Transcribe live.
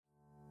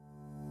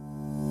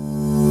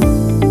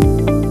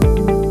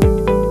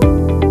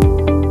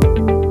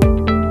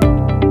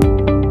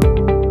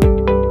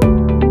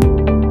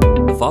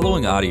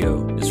following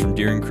audio is from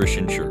Deering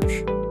Christian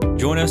Church.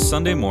 Join us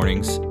Sunday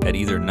mornings at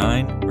either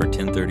 9 or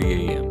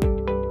 10:30 a.m.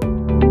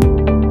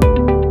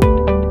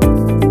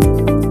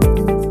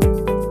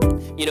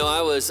 You know,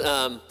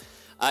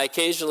 I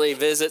occasionally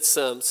visit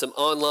some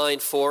online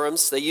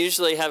forums. They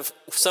usually have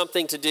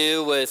something to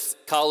do with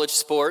college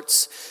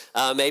sports,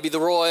 maybe the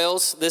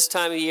Royals. This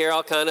time of year,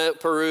 I'll kind of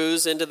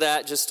peruse into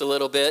that just a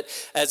little bit.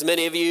 As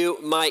many of you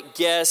might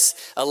guess,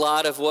 a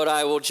lot of what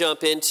I will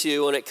jump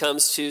into when it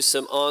comes to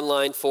some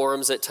online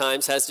forums at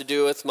times has to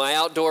do with my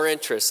outdoor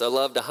interests. I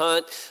love to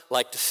hunt,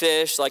 like to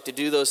fish, like to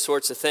do those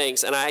sorts of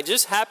things. And I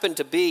just happened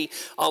to be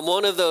on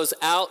one of those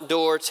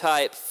outdoor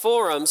type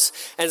forums,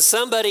 and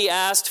somebody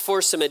asked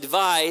for some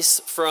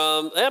advice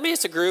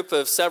it's a group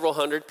of several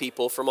hundred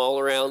people from all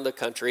around the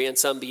country and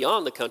some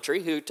beyond the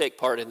country who take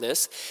part in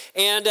this.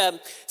 And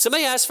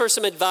somebody asked for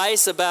some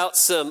advice about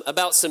some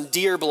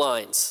deer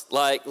blinds,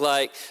 like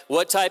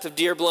what type of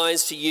deer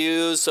blinds to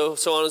use, so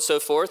on and so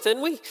forth. And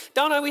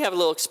Don and I have a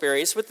little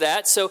experience with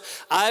that. So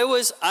I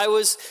was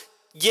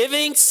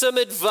giving some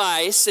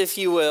advice, if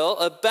you will,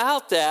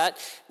 about that.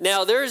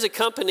 Now, there is a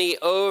company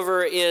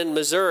over in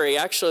Missouri,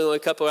 actually only a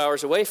couple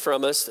hours away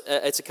from us.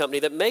 It's a company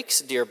that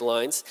makes deer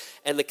blinds,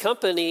 and the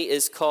company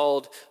is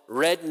called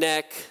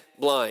Redneck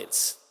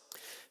Blinds.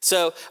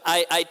 So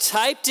I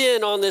typed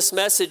in on this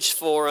message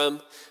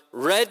forum,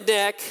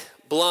 Redneck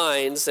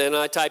Blinds, and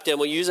I typed in,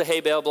 we use a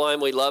hay bale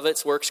blind, we love it,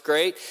 it works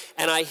great.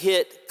 And I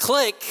hit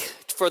click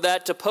for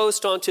that to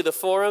post onto the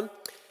forum,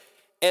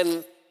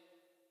 and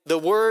the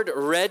word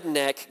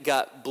redneck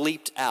got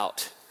bleeped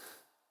out.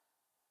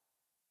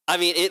 I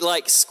mean, it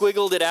like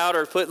squiggled it out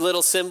or put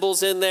little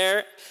symbols in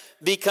there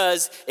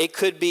because it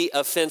could be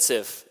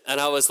offensive.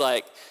 And I was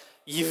like,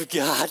 you've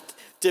got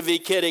to be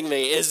kidding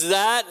me. Is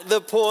that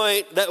the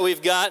point that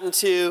we've gotten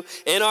to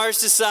in our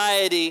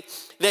society,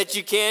 that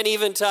you can't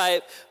even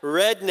type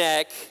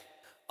redneck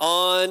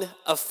on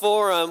a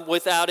forum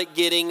without it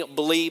getting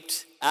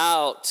bleeped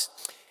out?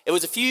 It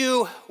was a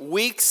few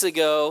weeks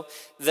ago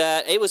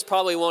that it was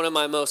probably one of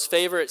my most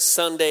favorite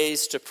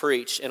Sundays to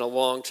preach in a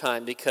long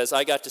time, because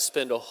I got to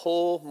spend a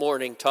whole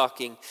morning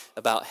talking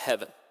about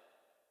heaven.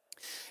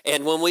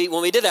 And when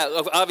we did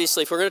that,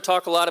 obviously, if we're going to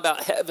talk a lot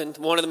about heaven,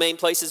 one of the main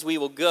places we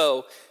will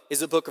go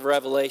is the book of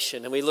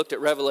Revelation. And we looked at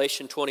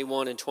Revelation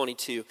 21 and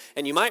 22.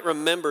 And you might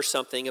remember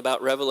something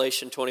about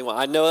Revelation 21.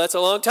 I know that's a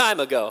long time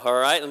ago, all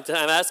right? I'm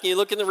asking you to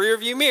look in the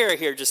rearview mirror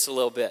here just a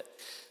little bit.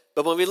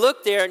 But when we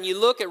look there and you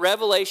look at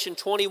Revelation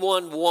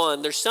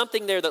 21:1, there's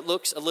something there that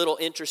looks a little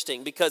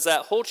interesting, because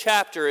that whole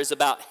chapter is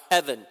about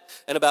heaven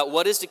and about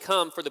what is to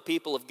come for the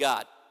people of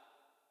God.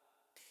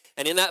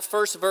 And in that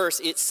first verse,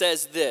 it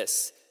says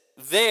this: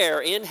 there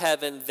in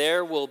heaven,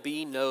 there will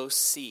be no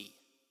sea.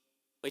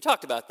 We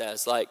talked about that.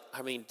 It's like,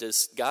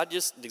 does God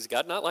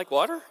not like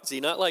water? Does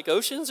he not like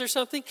oceans or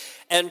something?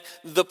 And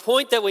the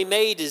point that we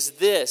made is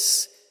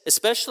this: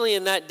 especially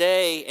in that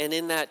day and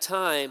in that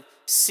time,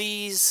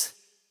 seas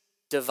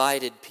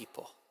divided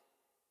people.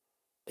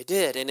 They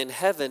did. And in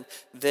heaven,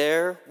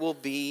 there will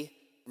be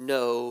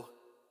no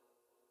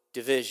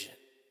division.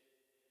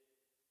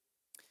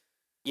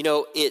 You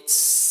know, it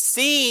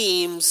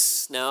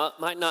seems, now it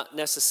might not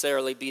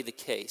necessarily be the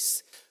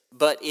case,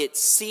 but it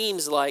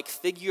seems like,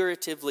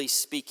 figuratively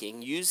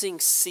speaking, using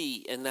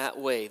sea in that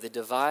way, the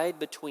divide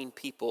between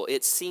people,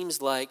 it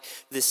seems like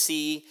the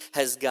sea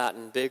has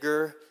gotten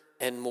bigger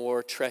and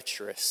more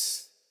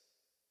treacherous.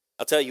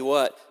 I'll tell you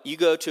what, you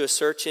go to a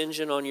search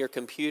engine on your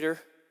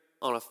computer,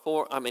 not a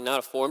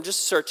forum,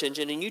 just a search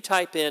engine, and you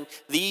type in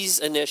these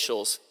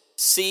initials,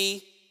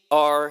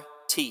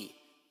 CRT,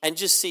 and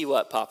just see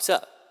what pops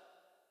up.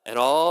 And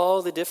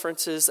all the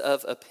differences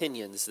of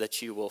opinions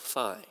that you will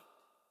find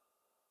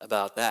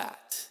about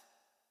that.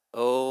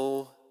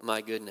 Oh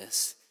my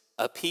goodness.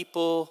 A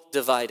people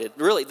divided.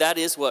 Really, that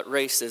is what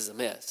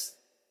racism is.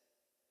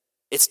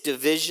 It's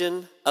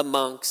division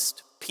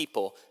amongst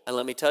people. And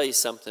let me tell you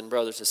something,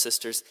 brothers and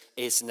sisters,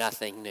 it's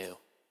nothing new.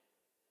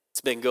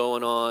 It's been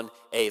going on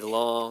a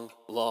long,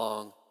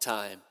 long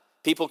time.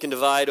 People can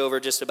divide over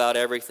just about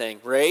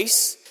everything: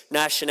 race,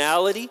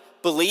 nationality,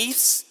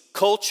 beliefs,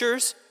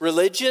 cultures,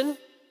 religion.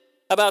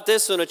 How about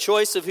this one? A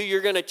choice of who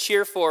you're going to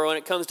cheer for when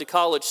it comes to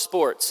college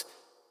sports.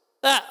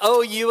 That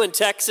OU in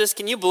Texas,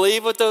 can you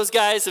believe what those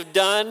guys have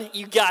done?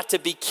 You got to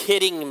be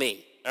kidding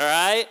me, all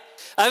right?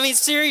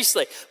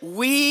 Seriously,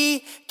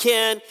 we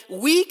can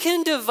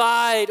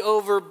divide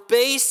over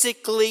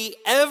basically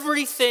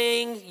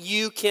everything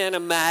you can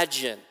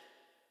imagine.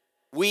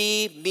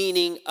 We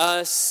meaning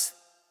us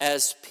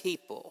as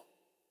people.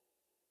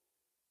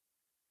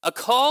 A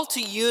call to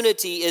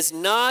unity is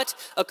not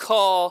a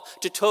call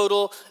to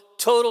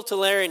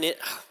totalitarianism.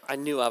 I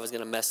knew I was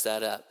going to mess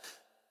that up.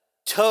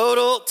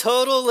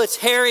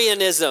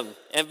 Totalitarianism.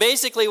 And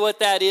basically what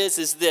that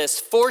is this: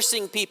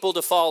 forcing people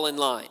to fall in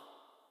line.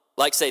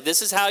 Like say,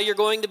 this is how you're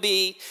going to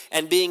be,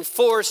 and being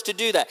forced to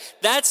do that.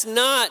 That is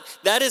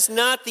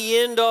not the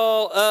end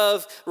all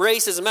of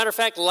race. As a matter of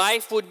fact,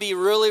 life would be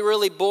really,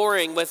 really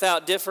boring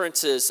without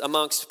differences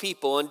amongst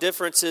people and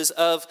differences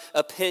of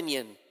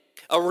opinion.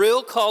 A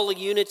real call to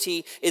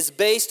unity is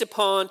based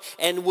upon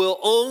and will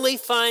only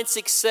find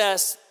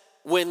success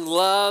when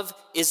love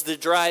is the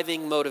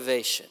driving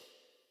motivation.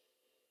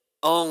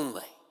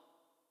 Only.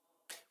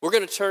 We're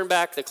going to turn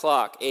back the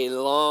clock a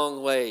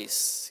long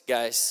ways,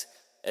 guys,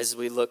 as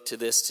we look to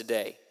this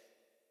today.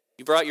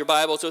 You brought your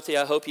Bibles with you.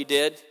 I hope you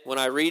did. When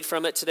I read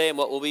from it today, and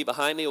what will be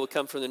behind me will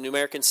come from the New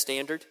American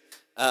Standard.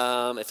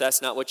 If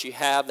that's not what you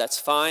have, that's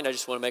fine. I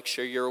just want to make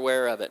sure you're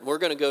aware of it. And we're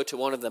going to go to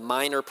one of the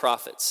minor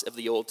prophets of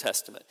the Old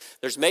Testament.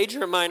 There's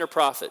major and minor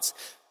prophets.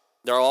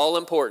 They're all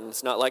important.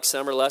 It's not like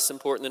some are less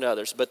important than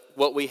others. But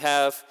what we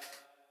have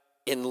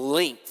in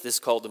length is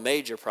called the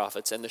major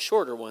prophets, and the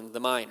shorter one, the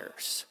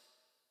minors.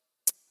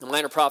 The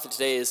minor prophet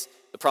today is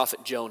the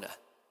prophet Jonah,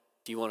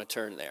 if you want to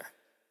turn there.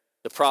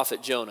 The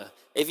prophet Jonah.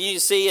 If you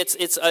see,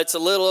 it's a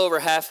little over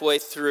halfway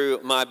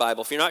through my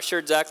Bible. If you're not sure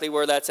exactly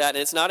where that's at, and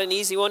it's not an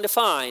easy one to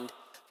find,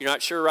 if you're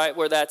not sure right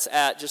where that's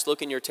at, just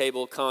look in your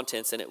table of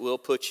contents, and it will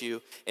put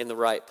you in the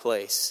right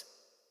place.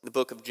 The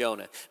book of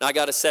Jonah. Now, I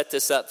got to set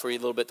this up for you a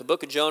little bit. The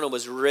book of Jonah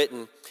was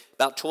written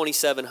about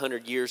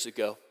 2,700 years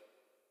ago.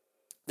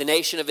 The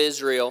nation of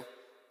Israel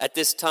at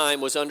this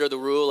time was under the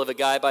rule of a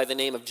guy by the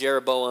name of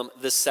Jeroboam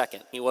II.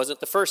 He wasn't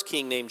the first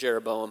king named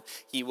Jeroboam.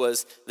 He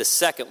was the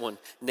second one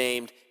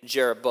named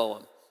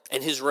Jeroboam.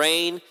 And his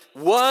reign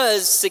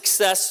was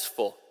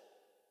successful.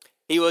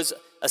 He was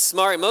a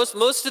smart.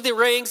 Most of the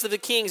reigns of the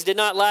kings did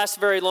not last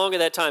very long at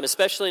that time,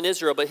 especially in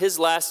Israel, but his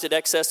lasted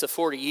excess of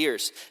 40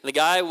 years. And the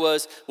guy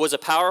was a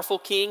powerful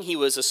king. He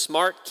was a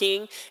smart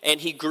king, and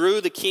he grew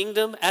the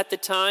kingdom at the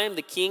time.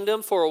 The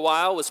kingdom for a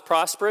while was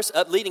prosperous.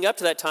 Leading up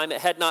to that time,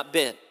 it had not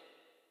been.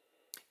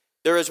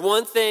 There is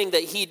one thing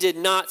that he did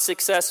not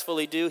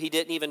successfully do, he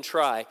didn't even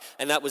try,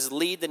 and that was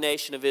lead the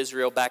nation of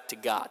Israel back to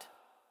God.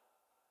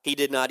 He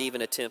did not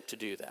even attempt to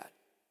do that.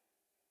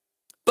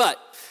 But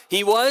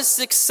he was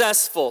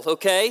successful,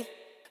 okay?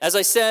 As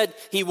I said,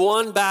 he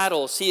won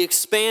battles, he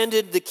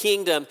expanded the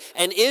kingdom,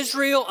 and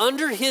Israel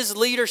under his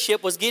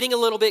leadership was getting a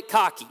little bit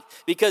cocky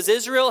because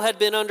Israel had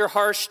been under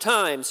harsh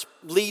times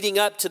leading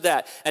up to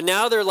that. And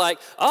now they're like,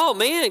 oh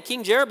man,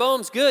 King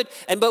Jeroboam's good.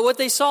 But what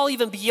they saw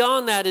even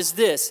beyond that is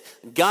this: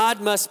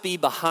 God must be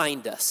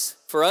behind us.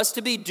 For us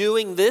to be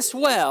doing this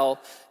well,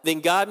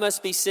 then God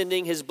must be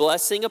sending his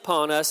blessing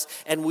upon us,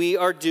 and we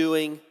are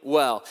doing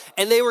well.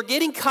 And they were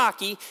getting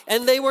cocky,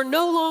 and they were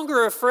no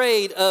longer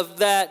afraid of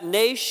that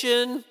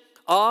nation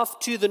off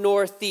to the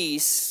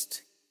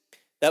northeast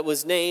that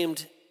was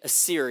named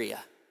Assyria.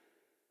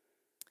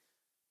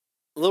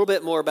 A little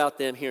bit more about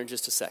them here in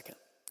just a second.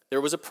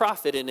 There was a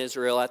prophet in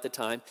Israel at the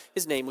time.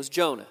 His name was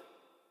Jonah.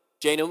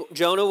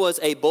 Jonah was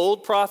a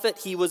bold prophet.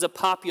 He was a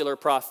popular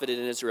prophet in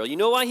Israel. You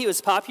know why he was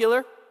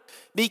popular?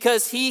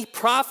 Because he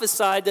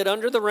prophesied that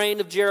under the reign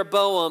of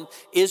Jeroboam,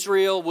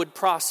 Israel would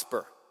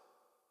prosper.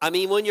 I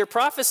mean, when you're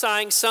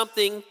prophesying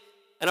something,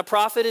 and a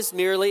prophet is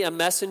merely a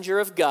messenger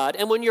of God,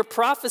 and when you're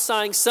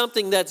prophesying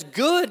something that's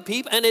good,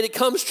 people, and it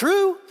comes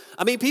true,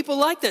 I mean, people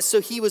like that. So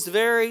he was a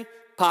very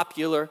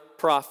popular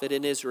prophet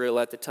in Israel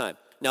at the time.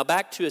 Now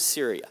back to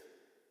Assyria.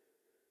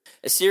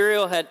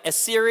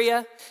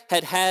 Assyria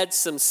had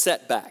some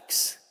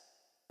setbacks.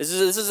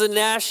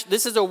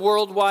 This is a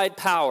worldwide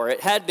power.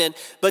 It had been,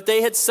 but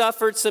they had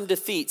suffered some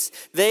defeats.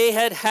 They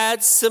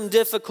had some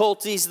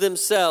difficulties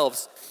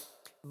themselves.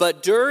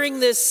 But during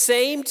this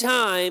same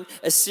time,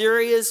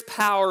 Assyria's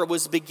power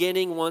was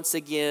beginning once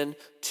again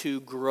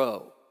to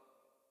grow,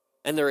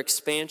 and their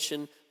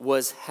expansion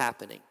was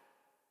happening.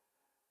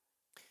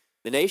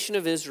 The nation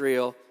of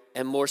Israel,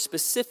 and more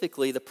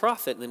specifically the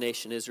prophet in the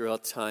nation of Israel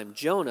at the time,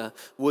 Jonah,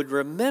 would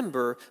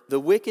remember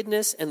the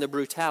wickedness and the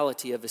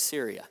brutality of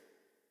Assyria.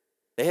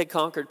 They had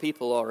conquered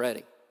people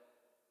already.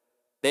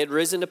 They had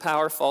risen to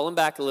power, fallen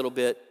back a little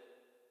bit,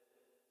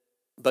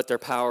 but their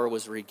power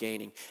was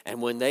regaining.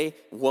 And when they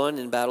won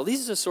in battle,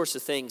 these are the sorts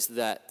of things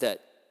that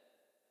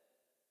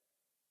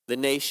the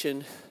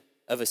nation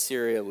of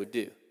Assyria would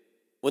do.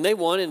 When they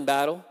won in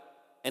battle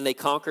and they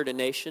conquered a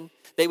nation,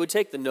 they would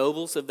take the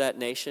nobles of that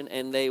nation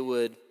and they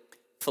would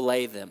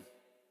fillet them.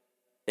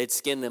 They'd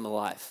skin them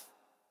alive.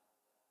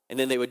 And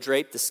then they would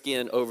drape the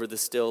skin over the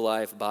still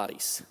alive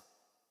bodies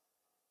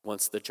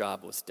once the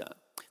job was done.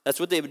 That's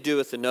what they would do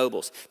with the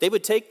nobles. They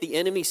would take the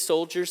enemy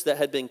soldiers that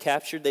had been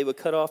captured, they would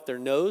cut off their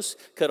nose,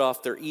 cut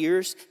off their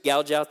ears,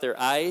 gouge out their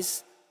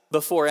eyes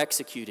before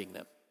executing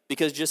them,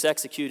 because just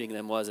executing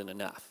them wasn't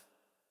enough.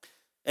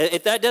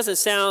 If that doesn't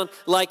sound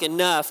like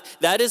enough,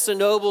 that is the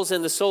nobles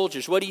and the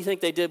soldiers. What do you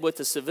think they did with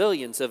the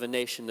civilians of a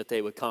nation that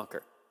they would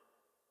conquer?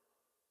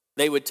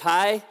 They would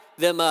tie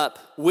them up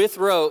with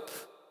rope,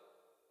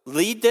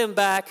 lead them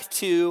back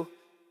to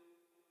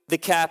the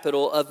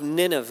capital of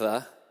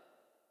Nineveh.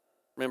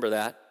 Remember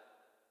that?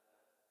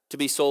 To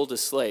be sold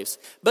as slaves.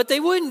 But they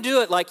wouldn't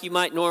do it like you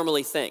might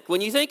normally think.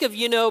 When you think of,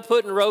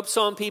 putting ropes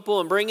on people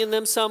and bringing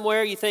them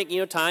somewhere, you think,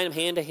 tying them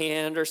hand to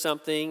hand or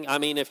something. I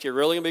mean, if you're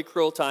really going to be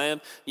cruel, tie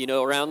them,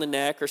 around the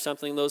neck or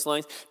something along those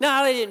lines.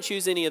 No, they didn't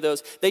choose any of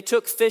those. They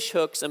took fish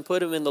hooks and put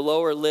them in the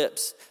lower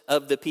lips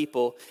of the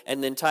people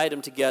and then tied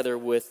them together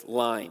with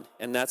line.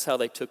 And that's how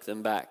they took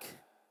them back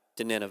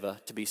to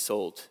Nineveh to be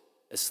sold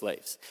as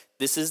slaves.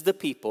 This is the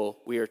people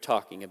we are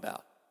talking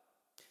about.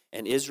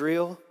 And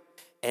Israel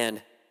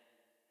and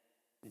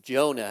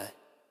Jonah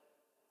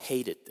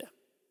hated them.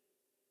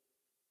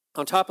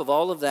 On top of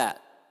all of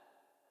that,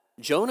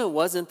 Jonah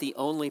wasn't the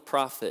only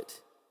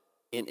prophet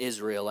in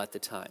Israel at the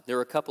time. There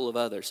were a couple of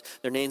others.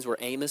 Their names were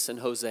Amos and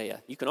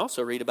Hosea. You can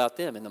also read about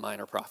them in the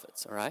Minor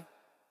Prophets, all right?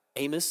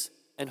 Amos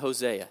and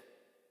Hosea.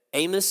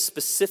 Amos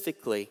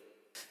specifically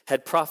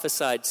had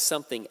prophesied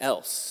something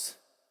else.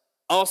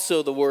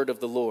 Also the word of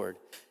the Lord.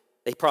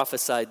 They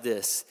prophesied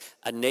this: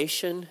 a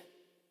nation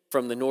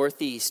from the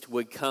northeast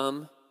would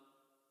come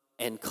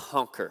and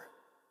conquer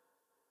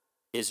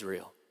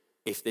Israel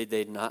if they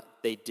did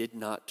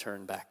not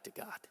turn back to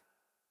God.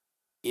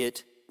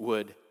 It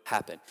would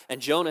happen.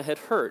 And Jonah had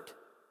heard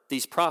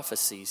these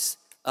prophecies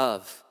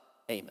of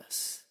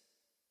Amos.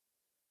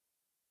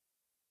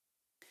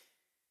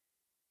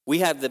 We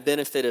have the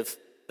benefit of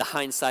the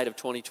hindsight of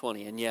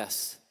 2020, and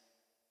yes,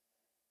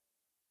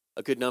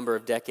 a good number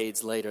of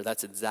decades later,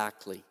 that's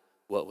exactly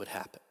what would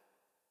happen.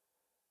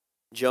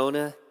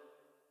 Jonah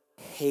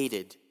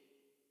hated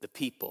the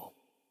people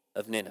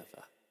of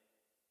Nineveh.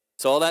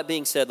 So all that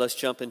being said, let's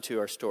jump into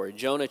our story.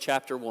 Jonah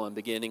chapter 1,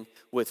 beginning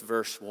with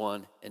verse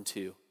 1 and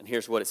 2. And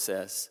here's what it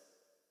says.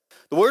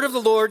 The word of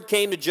the Lord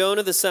came to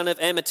Jonah the son of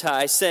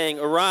Amittai, saying,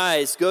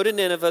 "Arise, go to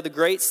Nineveh, the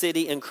great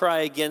city, and cry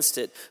against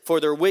it, for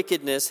their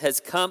wickedness has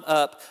come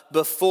up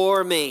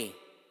before me."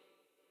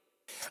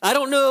 I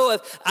don't know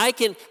if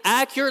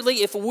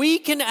we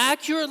can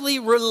accurately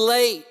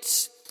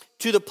relate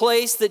to the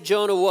place that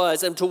Jonah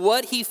was and to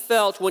what he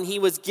felt when he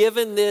was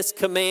given this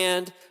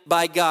command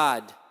by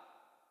God.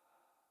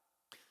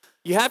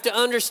 You have to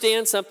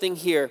understand something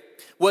here.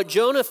 What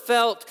Jonah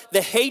felt,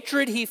 the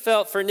hatred he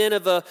felt for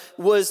Nineveh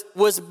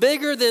was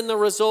bigger than the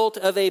result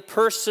of a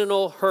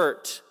personal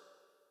hurt.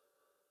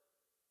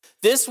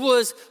 This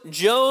was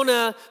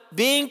Jonah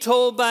being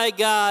told by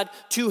God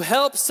to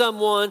help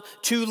someone,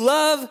 to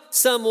love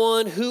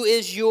someone who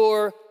is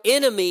your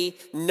enemy,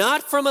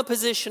 not from a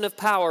position of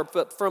power,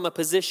 but from a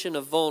position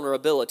of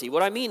vulnerability.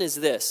 What I mean is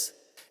this: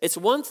 it's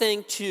one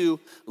thing to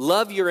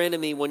love your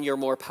enemy when you're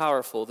more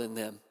powerful than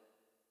them,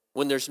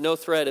 when there's no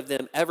threat of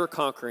them ever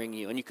conquering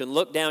you, and you can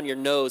look down your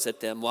nose at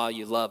them while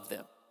you love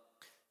them.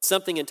 It's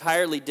something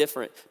entirely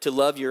different to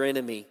love your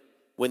enemy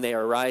when they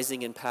are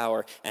rising in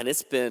power, and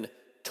it's been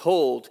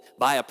told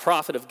by a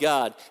prophet of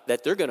God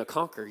that they're going to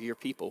conquer your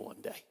people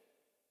one day.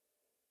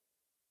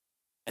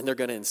 And they're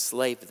going to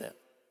enslave them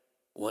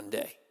one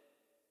day.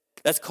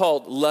 That's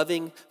called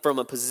loving from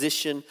a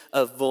position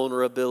of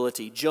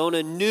vulnerability.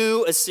 Jonah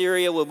knew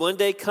Assyria would one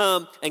day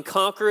come and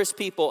conquer his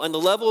people, and the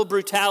level of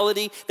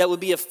brutality that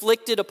would be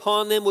afflicted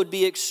upon them would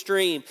be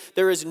extreme.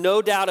 There is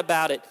no doubt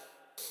about it.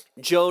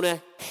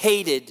 Jonah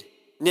hated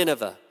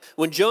Nineveh.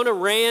 When Jonah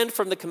ran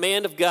from the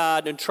command of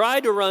God and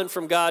tried to run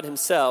from God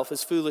himself,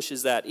 as foolish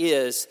as that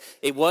is,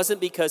 it wasn't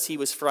because he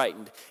was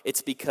frightened.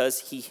 It's because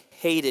he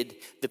hated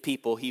the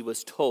people he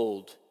was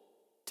told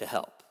to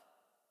help.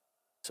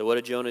 So what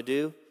did Jonah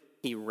do?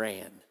 He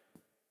ran.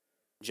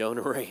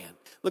 Jonah ran.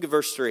 Look at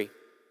verse 3.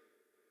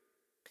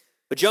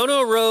 But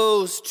Jonah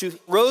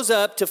rose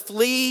up to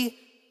flee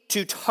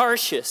to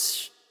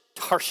Tarshish.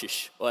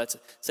 Tarshish. Well, let's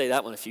say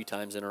that one a few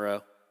times in a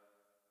row.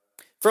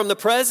 From the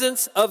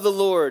presence of the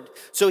Lord.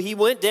 So he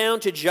went down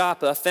to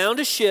Joppa, found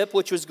a ship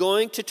which was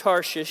going to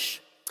Tarshish,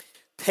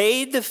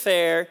 paid the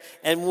fare,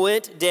 and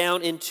went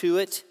down into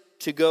it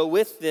to go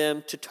with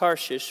them to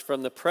Tarshish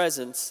from the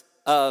presence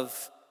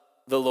of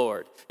the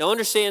Lord. Now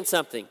understand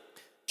something.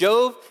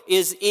 Job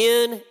is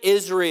in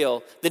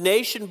Israel. The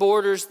nation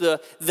borders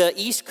the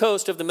east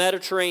coast of the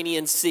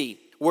Mediterranean Sea.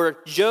 Where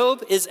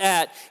Job is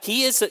at,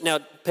 now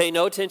pay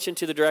no attention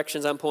to the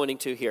directions I'm pointing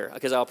to here,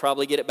 because I'll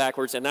probably get it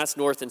backwards, and that's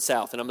north and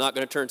south, and I'm not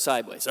going to turn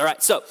sideways. All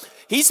right, so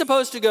he's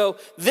supposed to go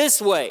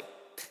this way.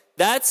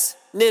 That's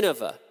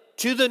Nineveh.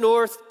 To the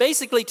north,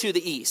 basically to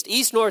the east,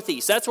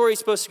 east-northeast. That's where he's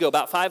supposed to go,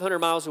 about 500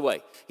 miles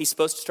away. He's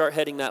supposed to start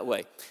heading that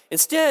way.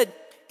 Instead,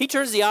 he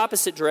turns the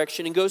opposite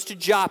direction and goes to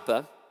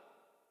Joppa,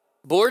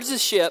 boards a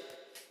ship,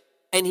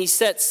 and he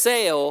sets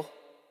sail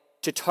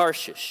to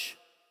Tarshish.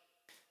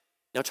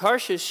 Now,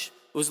 Tarshish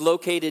was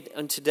located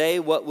on today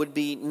what would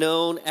be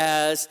known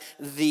as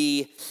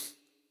the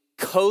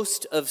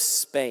coast of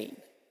Spain.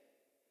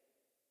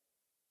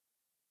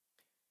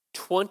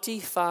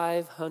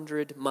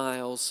 2,500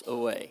 miles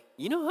away.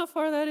 You know how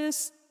far that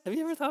is? Have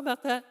you ever thought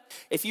about that?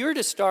 If you were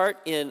to start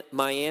in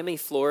Miami,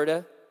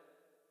 Florida,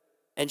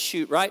 and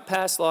shoot right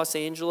past Los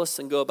Angeles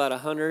and go about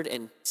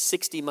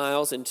 160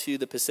 miles into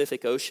the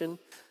Pacific Ocean,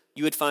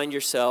 you would find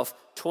yourself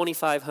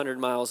 2,500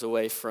 miles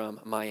away from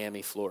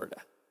Miami, Florida.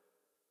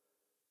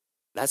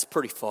 That's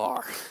pretty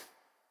far.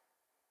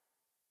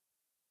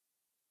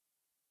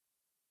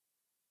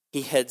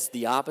 He heads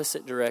the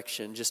opposite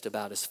direction just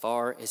about as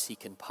far as he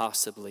can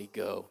possibly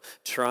go,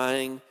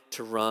 trying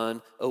to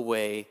run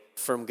away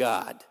from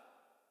God.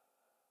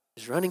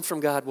 Does running from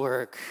God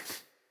work?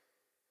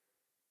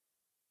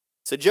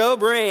 So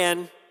Job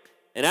ran,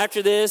 and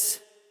after this,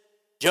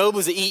 Job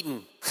was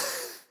eaten.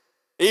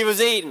 He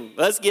was eating.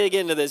 Let's get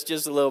into this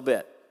just a little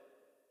bit.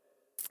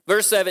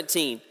 Verse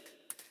 17.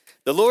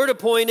 The Lord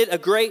appointed a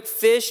great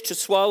fish to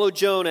swallow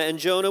Jonah, and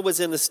Jonah was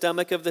in the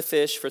stomach of the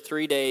fish for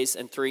 3 days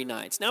and 3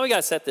 nights. Now we got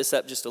to set this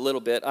up just a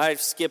little bit. I've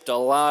skipped a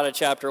lot of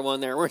chapter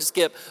 1 there. We're going to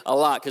skip a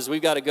lot because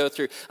we've got to go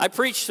through. I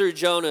preached through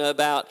Jonah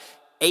about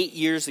 8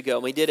 years ago,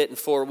 and we did it in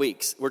 4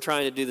 weeks. We're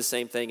trying to do the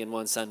same thing in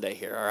one Sunday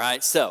here, all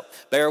right? So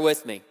bear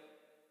with me.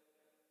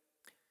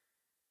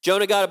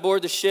 Jonah got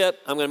aboard the ship.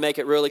 I'm going to make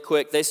it really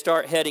quick. They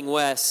start heading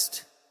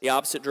west, the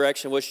opposite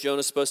direction which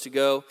Jonah's supposed to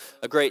go.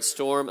 A great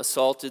storm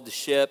assaulted the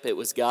ship. It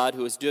was God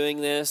who was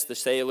doing this. The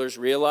sailors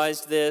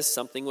realized this.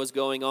 Something was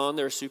going on.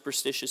 They're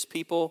superstitious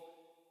people.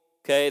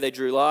 Okay, they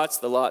drew lots.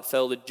 The lot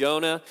fell to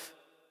Jonah.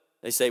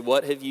 They say,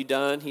 what have you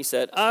done? He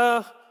said,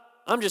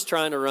 I'm just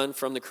trying to run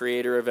from the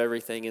creator of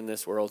everything in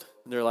this world.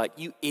 And they're like,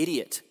 you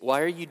idiot.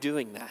 Why are you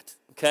doing that?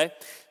 Okay?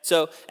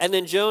 So, and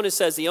then Jonah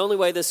says, the only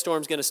way this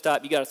storm's going to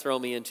stop, you got to throw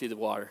me into the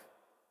water.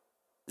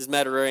 This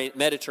is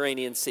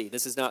Mediterranean Sea.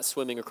 This is not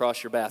swimming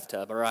across your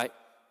bathtub, all right?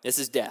 This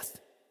is death.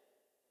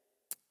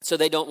 So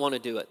they don't want to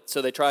do it.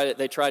 So they try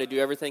to do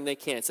everything they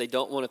can. So they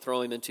don't want to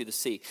throw him into the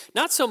sea.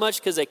 Not so much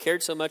because they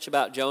cared so much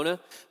about Jonah,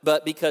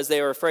 but because they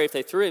were afraid if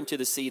they threw him to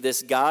the sea,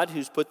 this God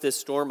who's put this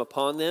storm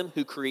upon them,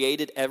 who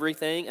created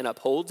everything and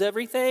upholds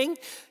everything,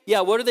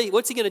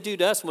 what's he going to do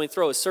to us when we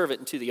throw a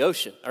servant into the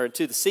ocean or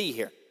into the sea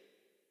here?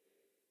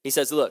 He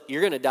says, look,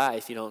 you're going to die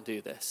if you don't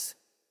do this.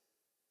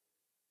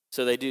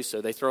 So they do so.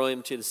 They throw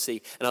him to the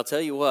sea. And I'll tell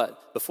you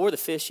what, before the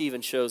fish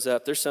even shows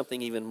up, there's something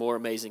even more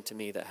amazing to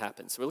me that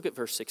happens. So look at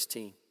verse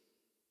 16.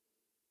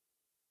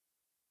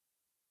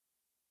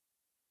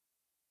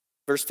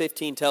 Verse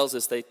 15 tells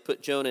us they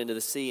put Jonah into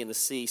the sea, and the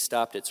sea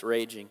stopped its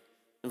raging.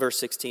 In verse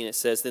 16 it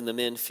says, then the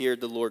men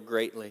feared the Lord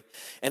greatly,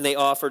 and they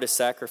offered a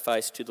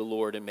sacrifice to the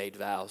Lord and made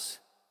vows.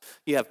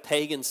 You have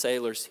pagan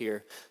sailors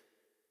here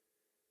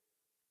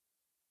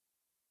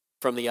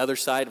from the other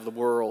side of the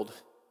world,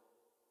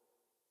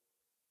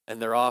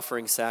 and they're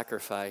offering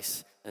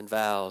sacrifice and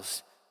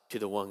vows to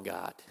the one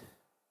God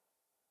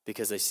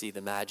because they see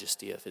the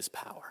majesty of his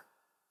power.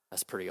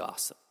 That's pretty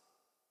awesome.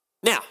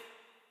 Now,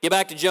 get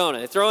back to Jonah.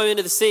 They throw him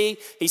into the sea.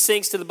 He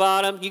sinks to the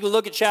bottom. You can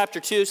look at chapter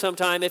 2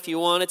 sometime if you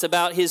want. It's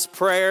about his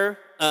prayer.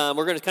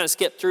 We're going to kind of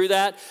skip through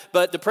that.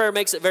 But the prayer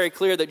makes it very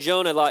clear that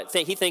Jonah,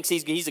 he thinks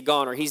he's a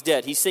goner. He's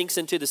dead. He sinks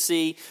into the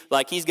sea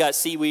like he's got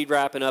seaweed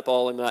wrapping up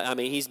all him. I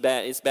mean, he's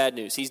bad. It's bad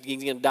news. He's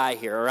going to die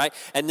here, all right?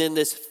 And then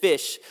this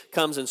fish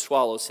comes and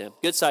swallows him.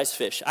 Good-sized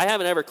fish. I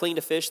haven't ever cleaned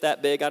a fish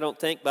that big, I don't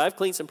think, but I've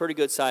cleaned some pretty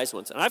good-sized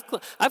ones. And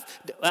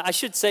I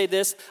should say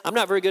this. I'm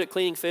not very good at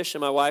cleaning fish,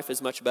 and my wife is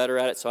much better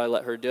at it, so I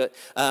let her do it.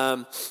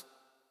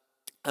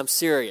 I'm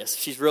serious.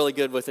 She's really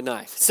good with a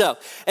knife. So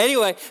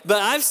anyway,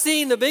 but I've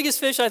seen the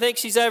biggest fish I think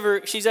she's ever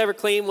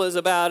cleaned was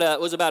about a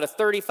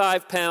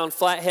 35-pound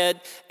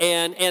flathead,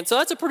 and so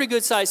that's a pretty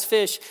good sized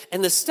fish.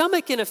 And the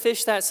stomach in a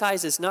fish that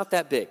size is not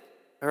that big.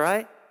 All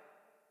right.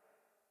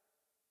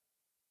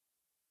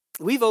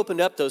 We've opened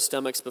up those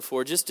stomachs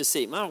before just to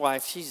see. My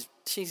wife, she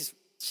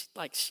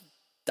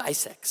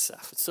dissects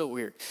stuff. It's so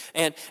weird.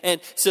 And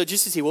so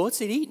just to see, well, what's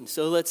it eating?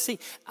 So let's see.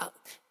 Have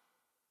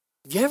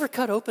you ever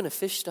cut open a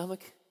fish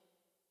stomach?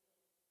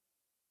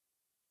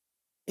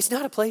 It's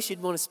not a place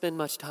you'd want to spend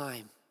much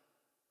time.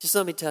 Just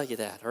let me tell you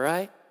that, all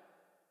right?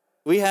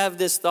 We have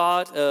this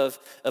thought of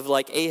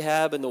like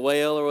Ahab and the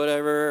whale or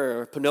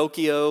whatever, or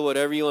Pinocchio,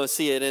 whatever you want to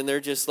see it, and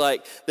they're just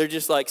like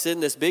sitting in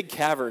this big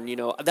cavern, you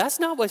know. That's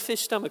not what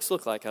fish stomachs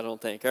look like, I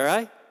don't think, all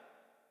right?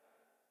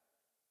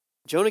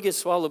 Jonah gets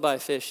swallowed by a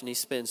fish, and he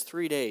spends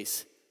 3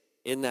 days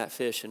in that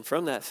fish, and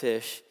from that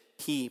fish,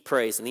 he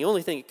prays. And the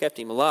only thing that kept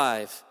him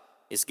alive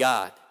is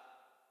God.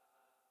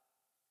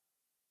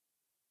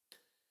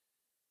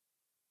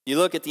 You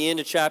look at the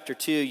end of chapter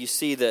 2, you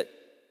see that,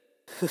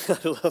 I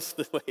love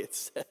the way it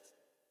says.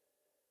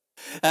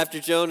 After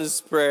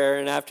Jonah's prayer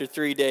and after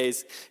 3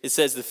 days, it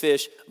says the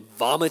fish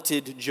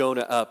vomited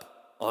Jonah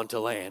up onto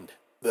land.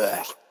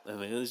 Blech. I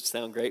mean, it doesn't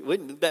sound great.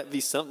 Wouldn't that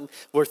be something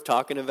worth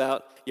talking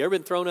about? You ever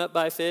been thrown up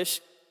by a fish?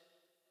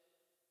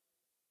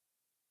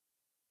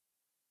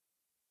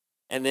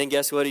 And then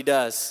guess what he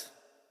does?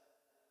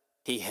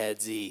 He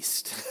heads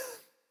east.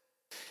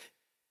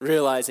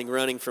 Realizing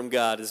running from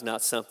God is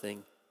not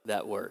something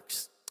that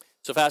works.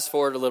 So fast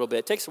forward a little bit.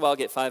 It takes a while to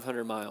get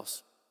 500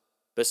 miles.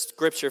 But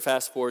Scripture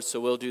fast forwards, so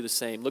we'll do the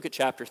same. Look at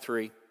chapter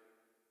 3.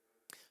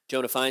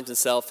 Jonah finds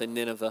himself in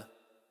Nineveh.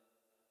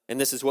 And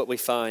this is what we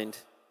find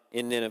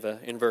in Nineveh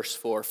in verse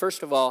 4.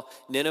 First of all,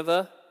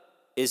 Nineveh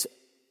is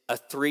a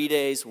 3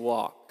 days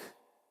walk.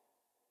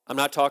 I'm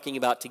not talking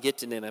about to get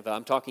to Nineveh.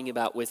 I'm talking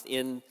about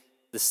within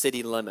the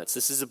city limits.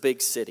 This is a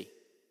big city.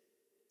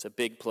 It's a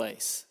big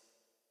place.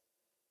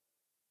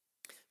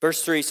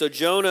 Verse 3, so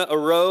Jonah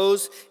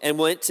arose and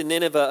went to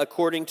Nineveh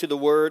according to the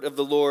word of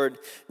the Lord.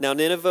 Now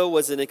Nineveh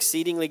was an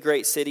exceedingly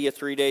great city, a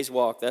 3 days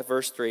walk. That's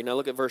verse 3. Now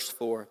look at verse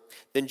 4.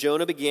 Then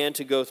Jonah began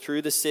to go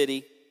through the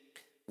city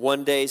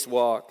 1 day's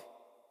walk.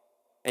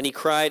 And he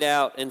cried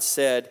out and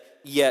said,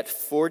 yet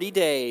 40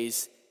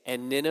 days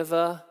and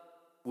Nineveh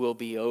will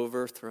be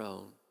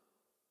overthrown.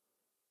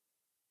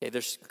 Okay,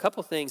 there's a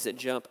couple things that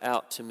jump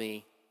out to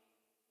me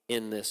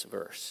in this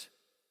verse.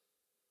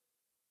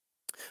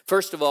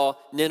 First of all,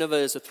 Nineveh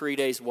is a 3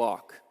 days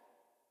walk.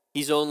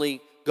 He's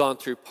only gone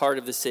through part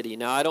of the city.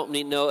 Now, I don't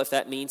know if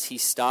that means he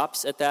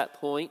stops at that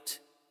point,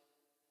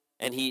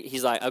 and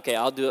he's like, okay,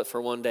 I'll do it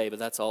for 1 day, but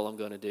that's all I'm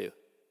going to do.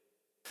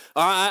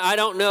 Or I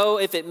don't know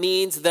if it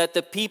means that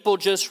the people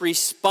just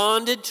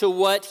responded to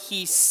what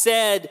he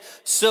said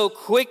so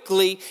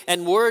quickly,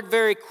 and word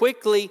very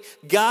quickly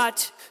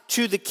got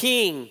to the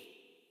king.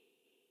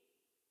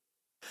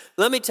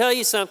 Let me tell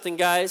you something,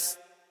 guys.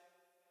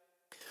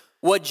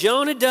 What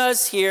Jonah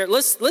does here,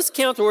 let's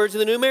count the words of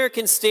the New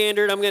American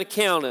Standard. I'm going to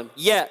count them.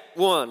 Yet,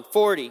 1,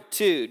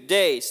 42,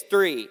 days,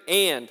 3,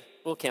 and,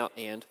 we'll count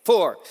and,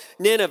 4,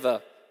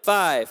 Nineveh,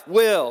 5,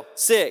 will,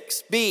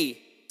 6,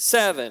 be,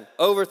 7,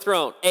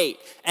 overthrown, 8.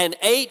 An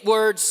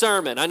 8-word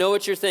sermon. I know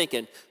what you're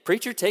thinking.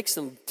 Preacher, take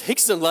some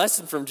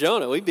lesson from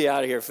Jonah. We'd be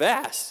out of here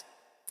fast.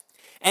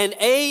 An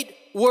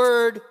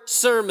 8-word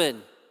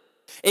sermon.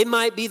 It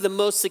might be the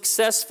most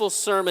successful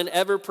sermon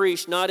ever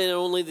preached, not in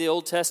only the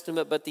Old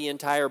Testament, but the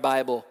entire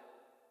Bible.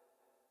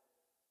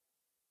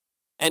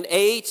 An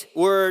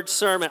 8-word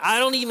sermon. I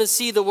don't even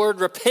see the word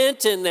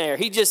repent in there.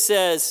 He just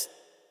says,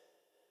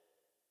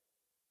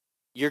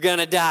 you're going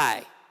to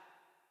die.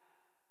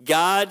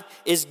 God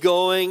is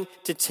going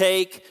to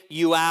take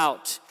you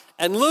out.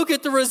 And look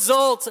at the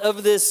result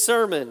of this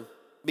sermon,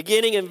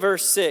 beginning in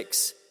verse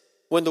 6.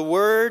 When the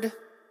word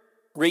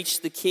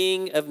reached the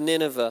king of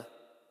Nineveh,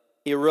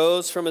 he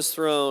arose from his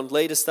throne,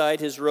 laid aside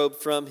his robe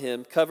from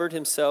him, covered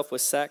himself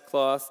with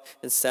sackcloth,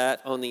 and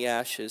sat on the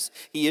ashes.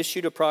 He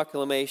issued a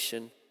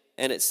proclamation,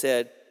 and it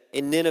said,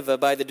 in Nineveh,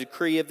 by the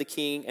decree of the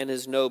king and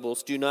his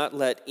nobles, do not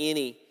let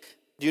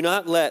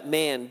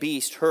man,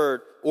 beast,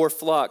 herd, or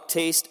flock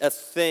taste a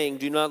thing.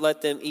 Do not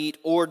let them eat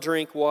or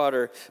drink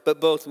water,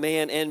 but both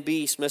man and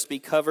beast must be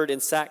covered in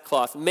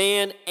sackcloth.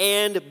 Man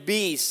and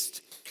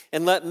beast.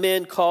 And let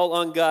men call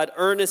on God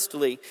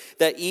earnestly,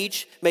 that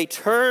each may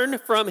turn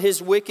from his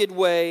wicked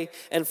way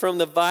and from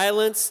the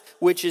violence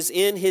which is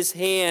in his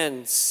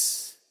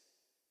hands.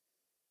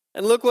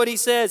 And look what he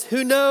says.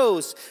 Who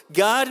knows?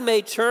 God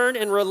may turn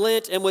and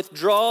relent and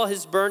withdraw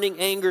his burning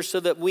anger so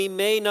that we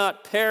may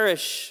not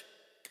perish.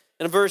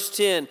 And verse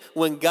 10,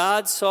 when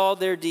God saw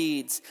their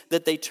deeds,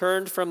 that they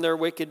turned from their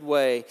wicked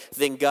way,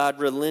 then God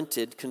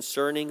relented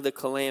concerning the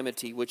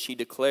calamity which he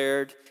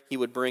declared he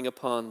would bring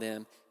upon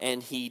them.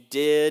 And he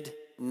did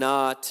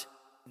not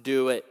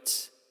do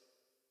it.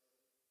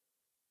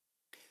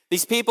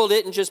 These people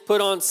didn't just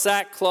put on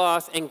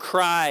sackcloth and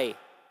cry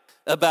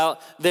about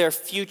their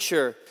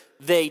future.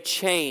 They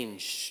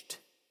changed.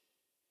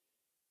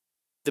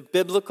 The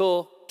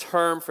biblical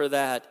term for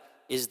that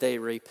is they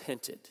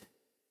repented.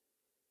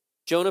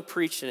 Jonah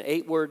preached an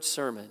 8-word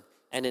sermon,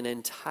 and an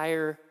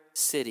entire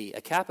city,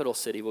 a capital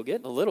city, we'll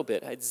get in a little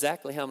bit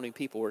exactly how many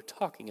people we're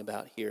talking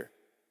about here,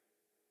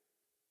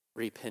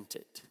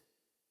 repented.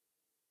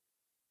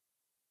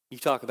 You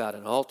talk about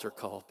an altar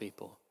call,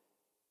 people.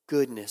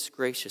 Goodness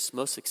gracious,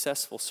 most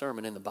successful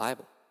sermon in the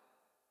Bible.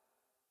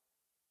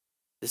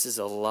 This is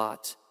a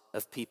lot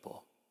of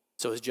people.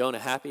 So is Jonah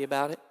happy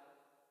about it?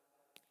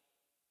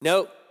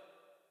 Nope.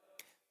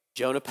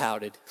 Jonah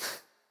pouted.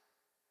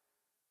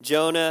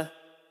 Jonah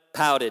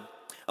pouted.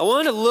 I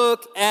want to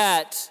look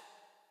at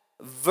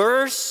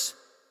verse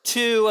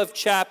 2 of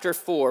chapter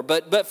 4,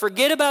 but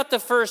forget about the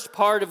first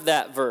part of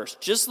that verse.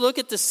 Just look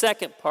at the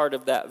second part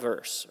of that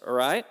verse, all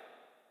right?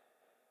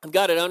 I've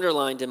got it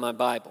underlined in my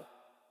Bible.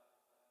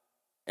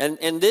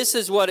 And this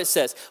is what it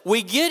says.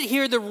 We get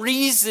here the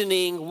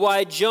reasoning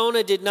why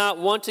Jonah did not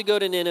want to go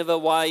to Nineveh,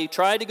 why he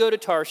tried to go to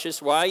Tarshish,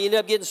 why he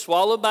ended up getting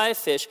swallowed by a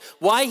fish,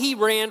 why he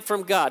ran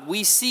from God.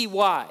 We see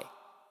why.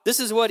 This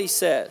is what he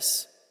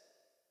says.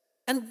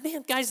 And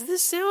man, guys,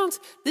 this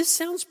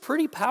sounds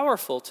pretty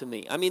powerful to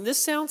me. I mean,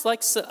 this sounds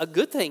like a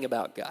good thing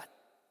about God.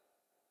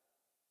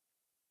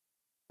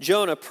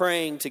 Jonah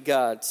praying to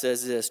God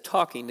says this,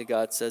 talking to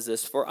God says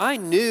this, for I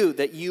knew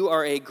that you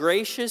are a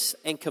gracious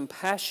and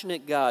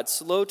compassionate God,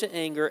 slow to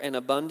anger and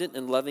abundant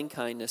in loving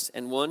kindness,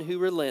 and one who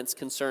relents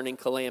concerning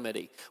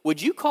calamity. Would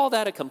you call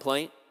that a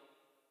complaint?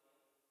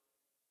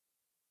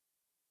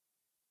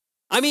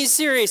 I mean,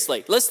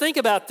 seriously, let's think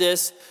about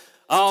this.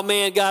 Oh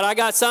man, God, I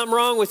got something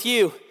wrong with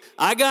you.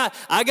 I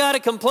got a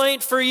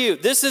complaint for you.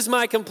 This is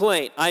my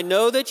complaint. I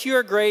know that you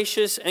are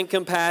gracious and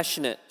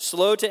compassionate,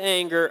 slow to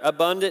anger,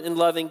 abundant in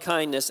loving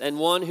kindness, and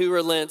one who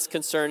relents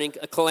concerning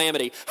a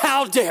calamity.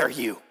 How dare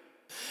you?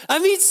 I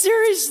mean,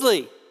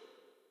 seriously,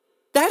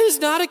 that is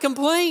not a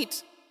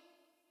complaint.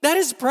 That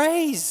is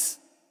praise.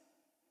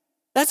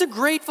 That's a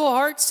grateful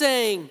heart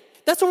saying.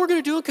 That's what we're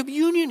going to do in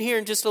communion here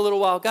in just a little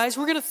while, guys.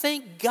 We're going to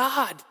thank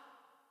God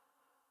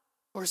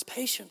for his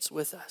patience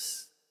with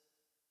us,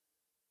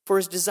 for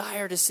his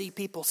desire to see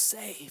people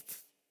saved.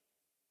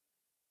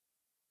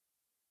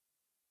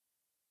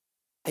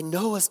 And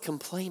Noah's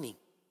complaining,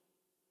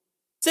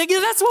 saying,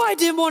 that's why I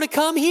didn't want to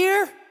come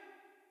here.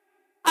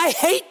 I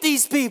hate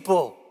these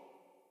people.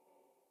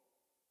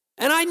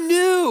 And I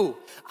knew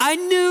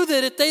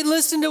that if they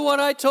listened to what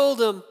I told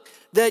them,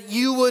 that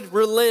you would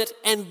relent,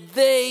 and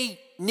they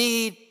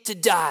need to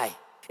die.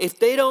 If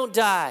they don't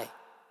die,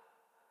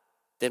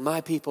 then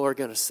my people are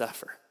going to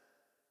suffer.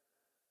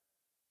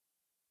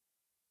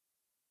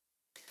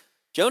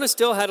 Jonah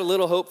still had a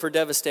little hope for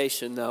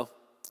devastation, though.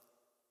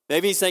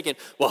 Maybe he's thinking,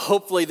 well,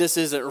 hopefully this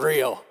isn't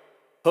real.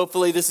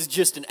 Hopefully this is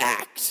just an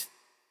act.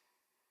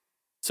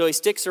 So he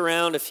sticks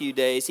around a few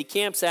days. He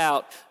camps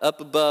out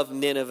up above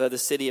Nineveh, the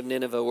city of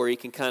Nineveh, where he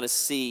can kind of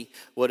see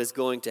what is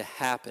going to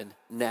happen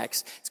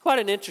next. It's quite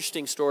an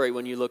interesting story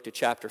when you look to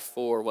chapter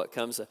 4. What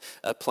comes,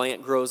 a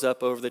plant grows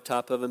up over the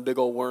top of him. Big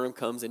old worm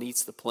comes and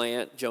eats the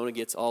plant. Jonah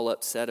gets all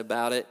upset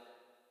about it.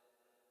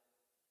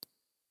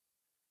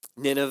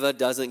 Nineveh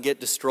doesn't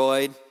get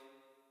destroyed.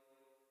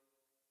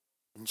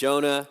 And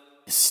Jonah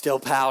is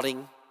still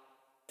pouting.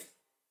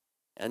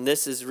 And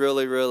this is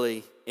really,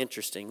 really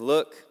interesting.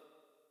 Look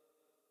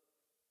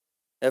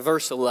at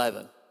verse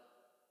 11.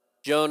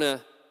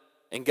 Jonah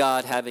and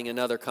God having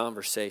another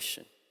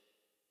conversation.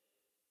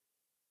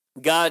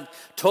 God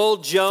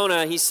told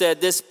Jonah, he said,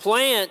 this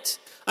plant,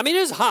 I mean, it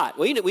was hot.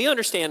 We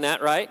understand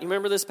that, right? You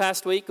remember this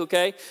past week,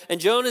 okay?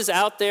 And Jonah's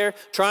out there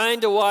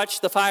trying to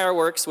watch the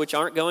fireworks, which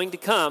aren't going to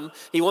come.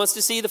 He wants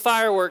to see the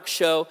fireworks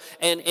show,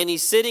 and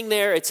he's sitting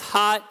there. It's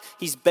hot.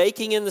 He's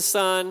baking in the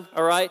sun,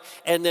 all right?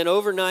 And then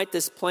overnight,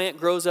 this plant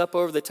grows up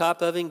over the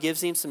top of him,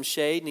 gives him some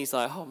shade, and he's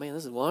like, oh, man,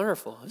 this is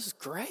wonderful. This is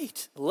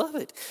great. I love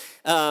it.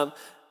 And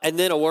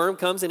then a worm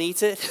comes and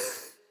eats it,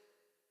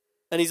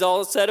 and he's all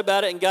upset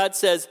about it, and God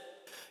says,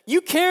 you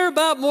care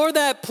about more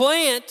that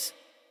plant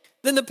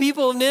than the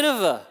people of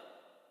Nineveh.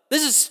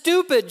 This is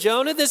stupid,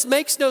 Jonah. This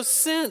makes no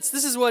sense.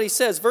 This is what he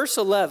says, verse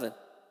 11.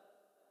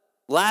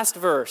 Last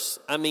verse.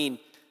 I mean,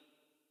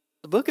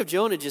 the book of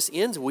Jonah just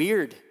ends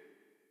weird.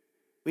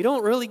 We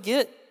don't really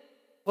get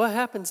what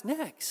happens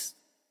next.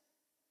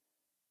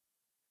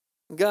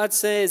 God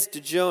says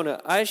to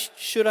Jonah,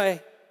 should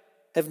I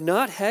have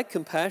not had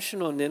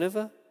compassion on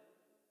Nineveh,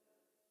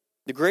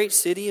 the great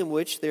city in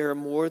which there are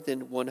more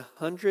than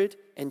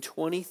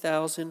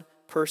 120,000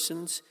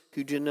 persons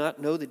who do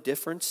not know the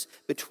difference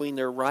between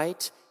their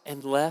right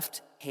and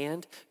left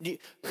hand?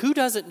 Who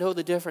doesn't know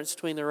the difference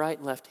between their right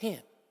and left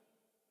hand?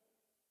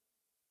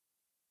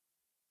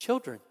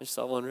 Children. I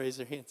saw one raise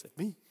their hand and said,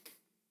 me.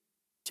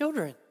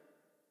 Children.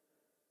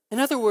 In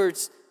other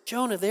words,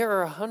 Jonah, there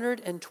are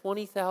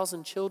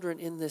 120,000 children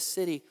in this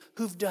city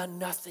who've done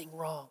nothing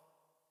wrong.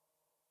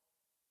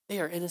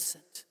 They are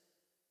innocent.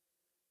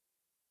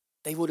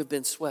 They would have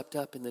been swept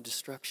up in the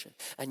destruction.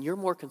 And you're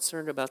more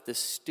concerned about this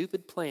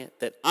stupid plant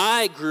that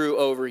I grew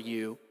over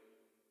you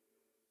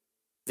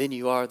than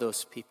you are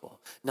those people.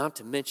 Not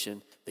to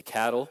mention the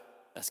cattle.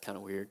 That's kind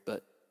of weird,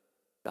 but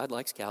God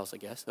likes cows, I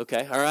guess.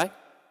 Okay, all right?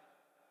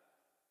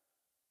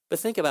 But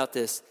think about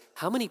this.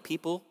 How many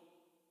people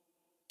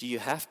do you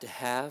have to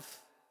have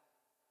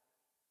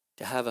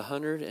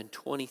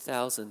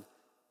 120,000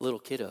 little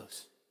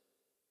kiddos?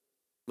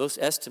 Most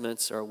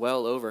estimates are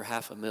well over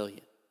 500,000.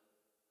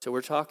 So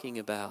we're talking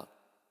about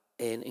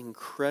an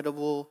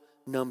incredible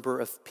number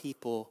of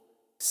people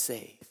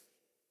saved.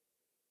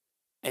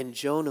 And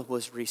Jonah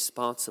was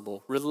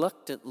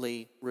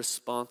reluctantly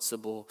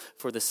responsible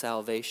for the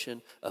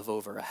salvation of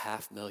over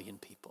 500,000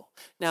 people.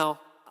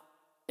 Now,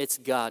 it's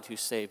God who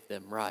saved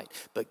them, right?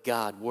 But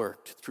God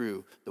worked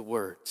through the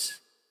words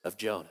of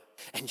Jonah.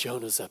 And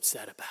Jonah's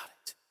upset about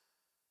it.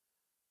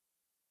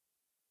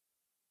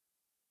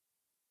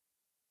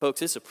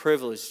 Folks, it's a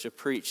privilege to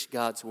preach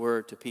God's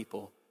word to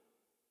people.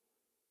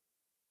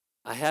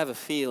 I have a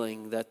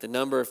feeling that the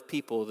number of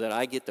people that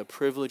I get the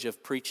privilege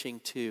of preaching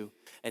to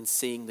and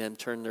seeing them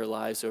turn their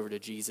lives over to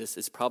Jesus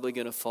is probably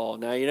going to fall.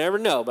 Now, you never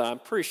know, but I'm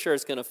pretty sure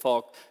it's going to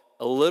fall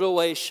a little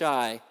way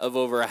shy of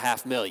over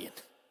 500,000.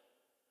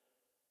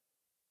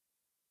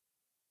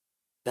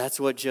 That's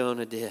what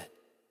Jonah did.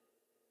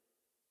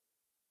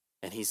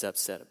 And he's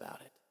upset about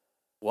it.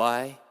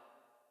 Why?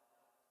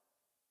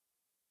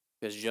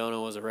 Because Jonah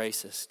was a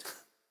racist.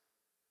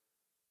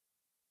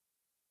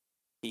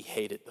 He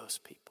hated those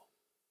people.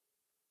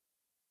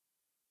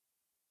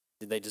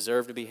 Did they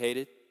deserve to be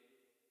hated?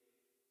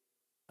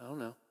 I don't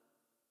know.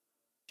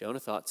 Jonah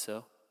thought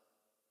so.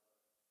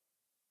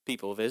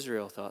 People of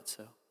Israel thought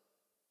so.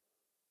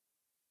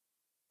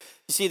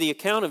 You see, the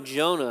account of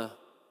Jonah,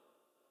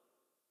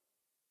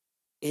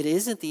 it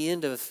isn't the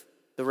end of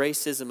the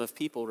racism of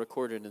people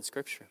recorded in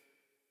Scripture.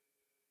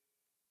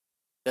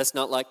 That's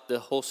not like the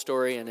whole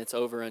story and it's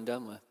over and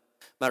done with.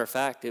 Matter of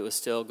fact, it was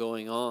still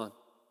going on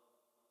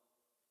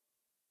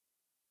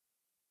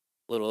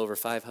a little over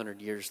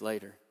 500 years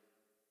later.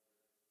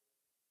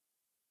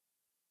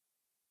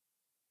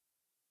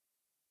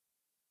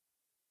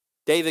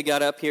 David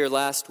got up here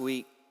last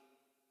week,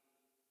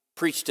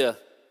 preached a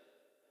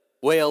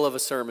whale of a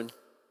sermon.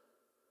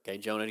 Okay,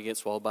 Jonah didn't get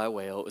swallowed by a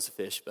whale. It was a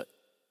fish, but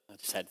I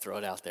just had to throw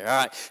it out there. All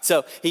right,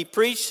 so he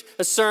preached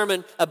a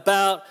sermon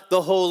about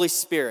the Holy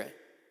Spirit.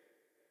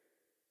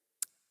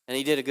 And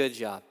he did a good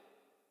job.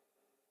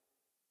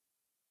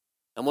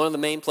 And one of the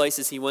main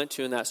places he went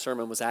to in that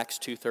sermon was Acts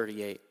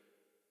 2:38.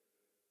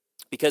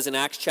 Because in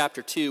Acts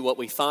chapter 2, what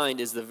we find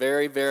is the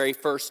very, very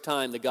first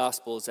time the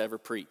gospel is ever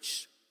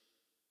preached.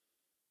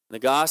 The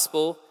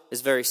gospel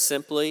is very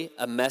simply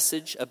a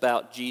message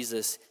about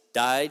Jesus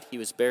died, he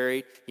was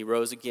buried, he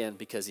rose again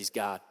because he's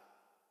God.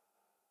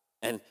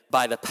 And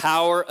by the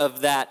power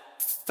of that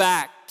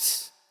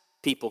fact,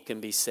 people can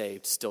be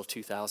saved still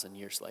 2,000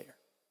 years later.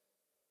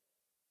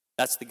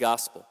 That's the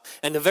gospel.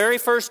 And the very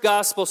first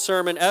gospel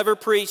sermon ever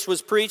preached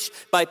was preached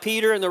by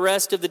Peter and the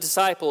rest of the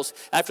disciples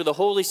after the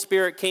Holy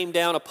Spirit came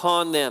down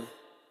upon them.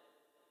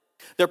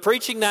 They're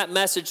preaching that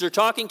message. They're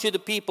talking to the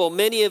people,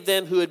 many of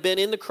them who had been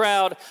in the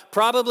crowd,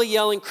 probably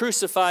yelling,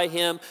 "Crucify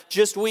him,"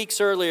 just weeks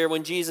earlier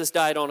when Jesus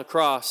died on a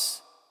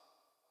cross.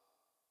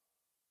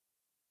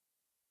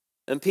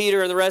 And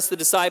Peter and the rest of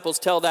the disciples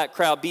tell that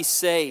crowd, be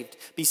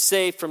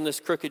saved from this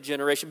crooked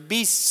generation.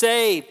 Be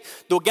saved.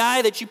 The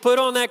guy that you put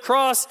on that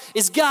cross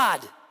is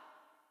God.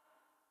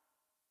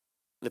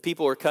 The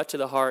people were cut to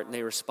the heart and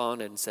they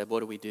responded and said,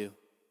 what do we do?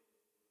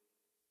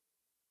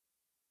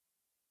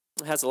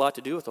 It has a lot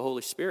to do with the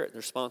Holy Spirit, the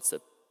response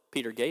that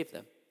Peter gave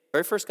them.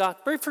 Very first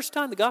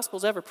time the gospel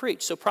is ever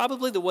preached. So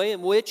probably the way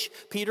in which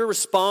Peter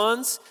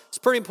responds is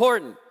pretty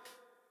important.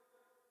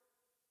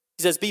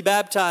 He says, be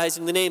baptized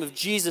in the name of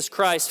Jesus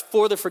Christ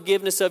for the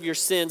forgiveness of your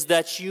sins,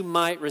 that you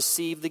might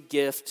receive the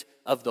gift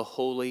of the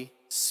Holy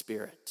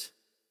Spirit.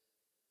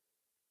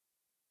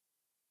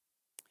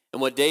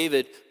 And what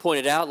David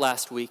pointed out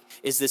last week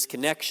is this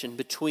connection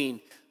between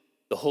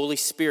the Holy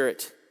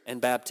Spirit and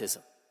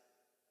baptism.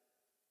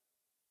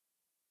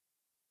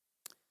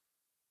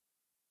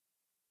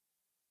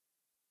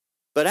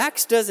 But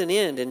Acts doesn't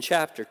end in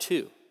chapter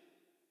 2.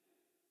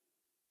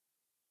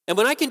 And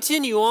when I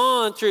continue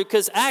on through,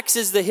 because Acts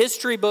is the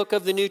history book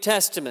of the New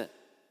Testament.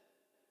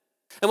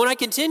 And when I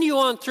continue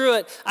on through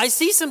it, I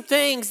see some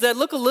things that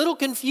look a little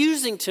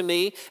confusing to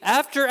me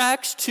after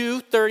Acts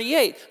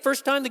 2:38.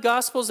 First time the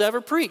gospel is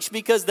ever preached,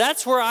 because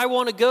that's where I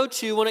want to go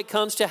to when it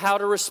comes to how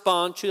to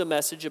respond to a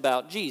message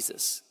about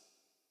Jesus.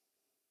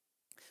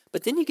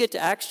 But then you get to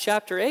Acts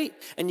chapter 8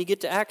 and you get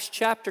to Acts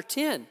chapter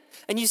 10.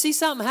 And you see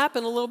something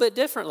happen a little bit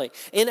differently.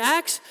 In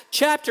Acts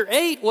chapter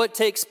 8, what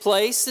takes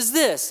place is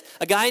this.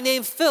 A guy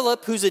named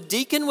Philip, who's a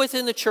deacon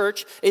within the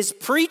church, is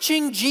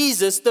preaching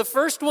Jesus, the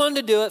first one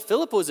to do it.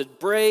 Philip was a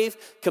brave,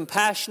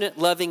 compassionate,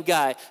 loving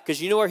guy.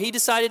 Because you know where he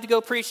decided to go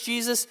preach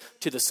Jesus?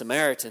 To the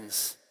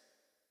Samaritans.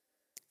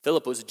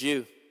 Philip was a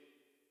Jew.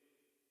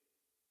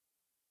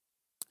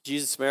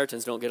 Jews and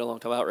Samaritans don't get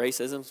along. Talk about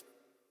racism.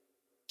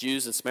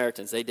 Jews and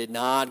Samaritans, they did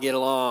not get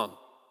along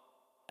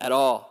at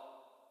all.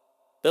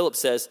 Philip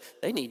says,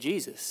 they need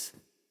Jesus.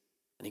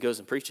 And he goes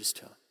and preaches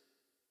to them.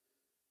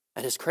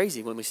 And it's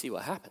crazy when we see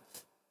what happens.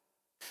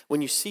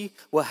 When you see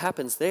what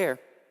happens there,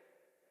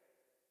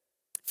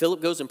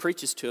 Philip goes and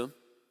preaches to them.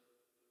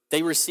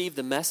 They receive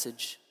the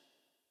message.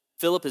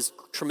 Philip is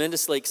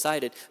tremendously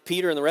excited.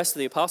 Peter and the rest of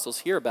the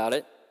apostles hear about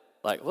it.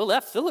 Like, well,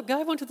 that Philip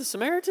guy went to the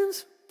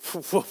Samaritans?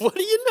 What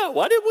do you know?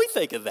 Why didn't we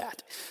think of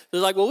that?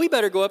 They're like, well, we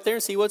better go up there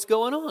and see what's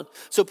going on.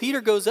 So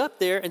Peter goes up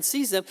there and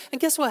sees them.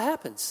 And guess what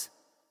happens?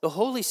 The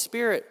Holy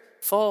Spirit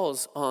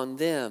falls on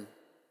them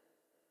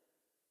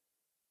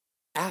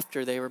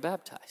after they were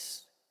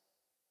baptized.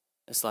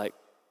 It's like,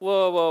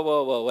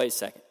 whoa, wait a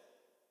second.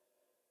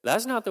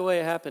 That's not the way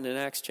it happened in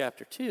Acts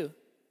chapter 2.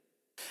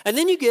 And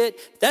then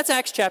that's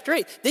Acts chapter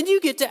 8. Then you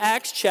get to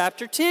Acts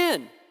chapter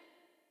 10.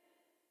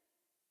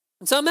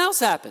 And something else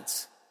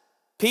happens.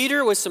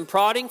 Peter, with some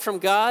prodding from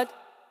God,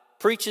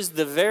 preaches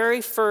the very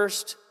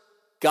first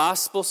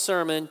gospel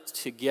sermon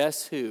to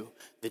guess who?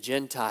 The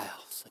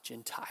Gentiles. A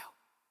Gentile.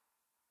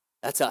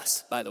 That's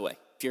us, by the way.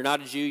 If you're not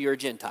a Jew, you're a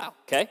Gentile,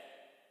 okay?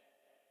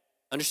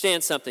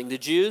 Understand something. The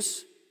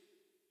Jews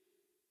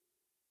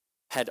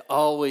had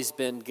always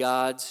been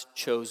God's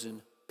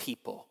chosen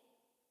people.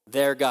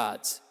 They're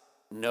God's,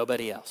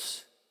 nobody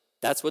else.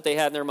 That's what they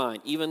had in their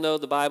mind. Even though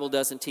the Bible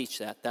doesn't teach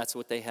that, that's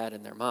what they had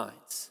in their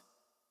minds.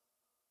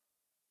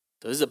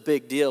 So this is a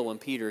big deal when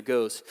Peter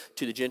goes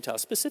to the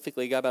Gentiles,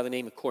 specifically a guy by the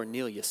name of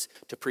Cornelius,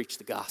 to preach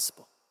the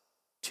gospel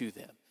to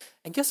them.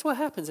 And guess what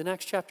happens in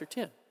Acts chapter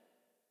 10?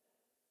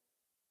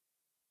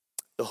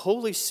 The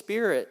Holy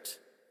Spirit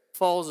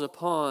falls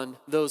upon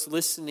those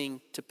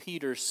listening to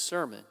Peter's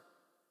sermon.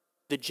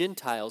 The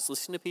Gentiles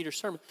listen to Peter's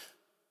sermon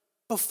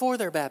before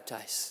they're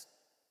baptized.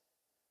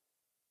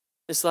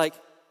 It's like,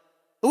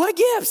 what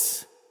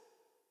gives?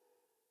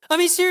 I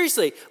mean,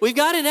 seriously, we've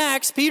got in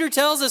Acts, Peter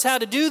tells us how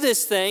to do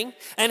this thing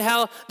and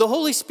how the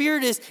Holy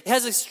Spirit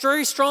has a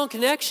very strong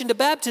connection to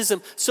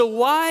baptism. So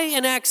why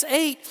in Acts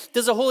 8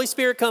 does the Holy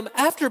Spirit come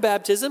after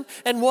baptism?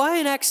 And why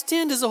in Acts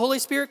 10 does the Holy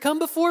Spirit come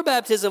before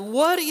baptism?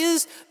 What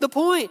is the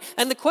point?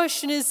 And the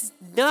question is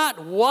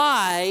not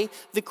why,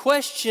 the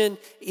question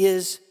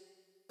is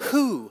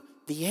who.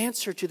 The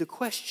answer to the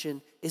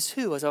question is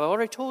who. As I've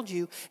already told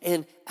you,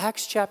 in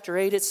Acts chapter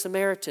 8, it's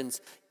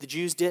Samaritans. The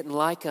Jews didn't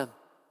like them.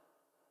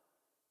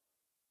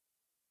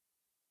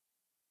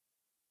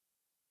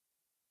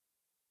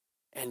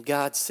 And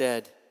God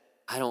said,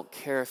 I don't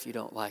care if you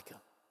don't like them.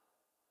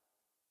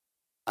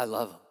 I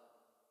love them.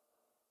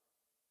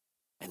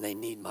 And they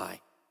need my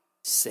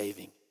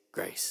saving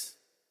grace.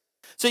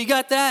 So you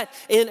got that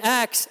in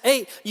Acts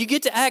 8. You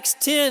get to Acts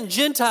 10,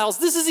 Gentiles.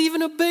 This is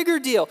even a bigger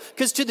deal.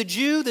 Because to the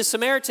Jew, the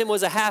Samaritan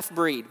was a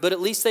half-breed, but at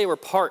least they were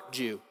part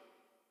Jew.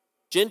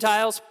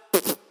 Gentiles,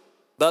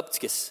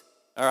 bupkis.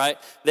 All right?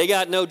 They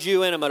got no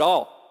Jew in them at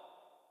all.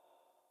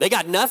 They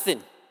got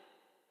nothing.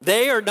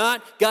 They are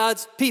not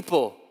God's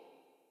people.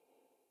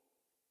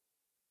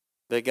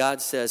 But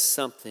God says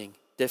something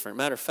different.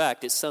 Matter of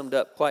fact, it's summed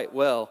up quite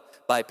well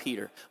by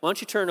Peter. Why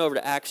don't you turn over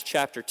to Acts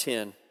chapter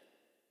 10,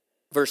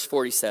 verse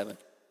 47.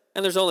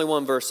 And there's only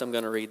one verse I'm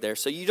going to read there,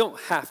 so you don't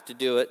have to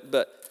do it,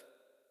 but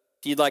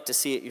if you'd like to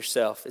see it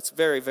yourself, it's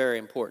very, very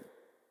important.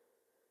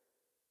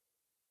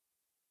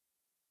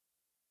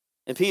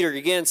 And Peter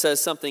again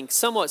says something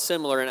somewhat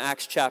similar in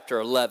Acts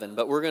chapter 11,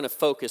 but we're going to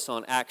focus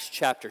on Acts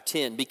chapter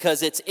 10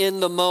 because it's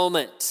in the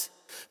moment.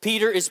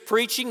 Peter is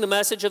preaching the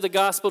message of the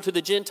gospel to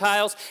the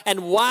Gentiles,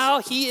 and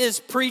while he is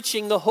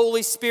preaching, the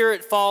Holy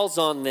Spirit falls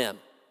on them.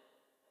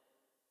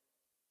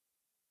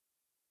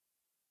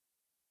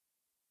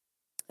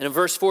 And in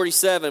verse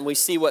 47, we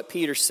see what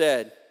Peter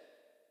said.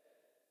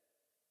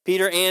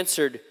 Peter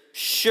answered,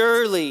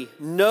 "Surely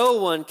no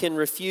one can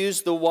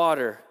refuse the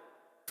water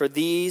for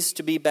these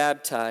to be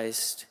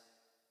baptized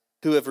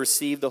who have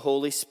received the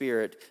Holy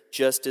Spirit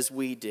just as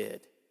we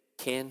did.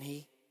 Can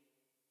he?"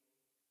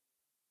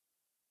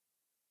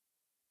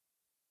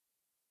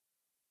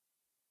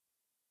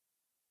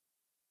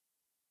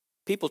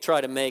 People try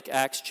to make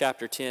Acts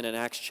chapter 10 and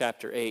Acts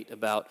chapter 8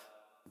 about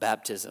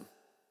baptism,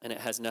 and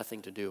it has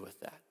nothing to do with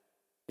that.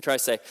 They try to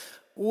say,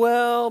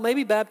 well,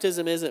 maybe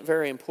baptism isn't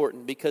very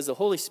important because the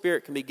Holy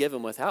Spirit can be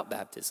given without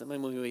baptism. I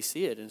mean, we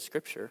see it in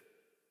Scripture.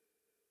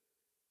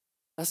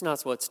 That's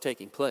not what's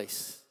taking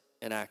place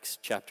in Acts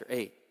chapter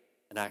 8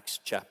 and Acts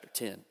chapter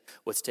 10.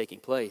 What's taking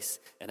place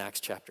in Acts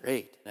chapter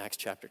 8 and Acts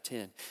chapter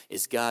 10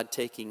 is God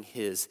taking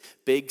his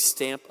big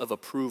stamp of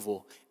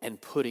approval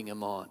and putting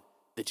him on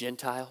the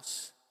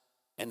Gentiles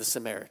and the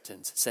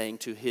Samaritans, saying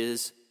to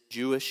his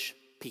Jewish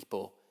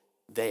people,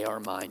 they are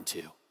mine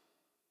too.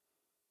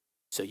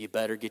 So you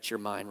better get your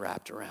mind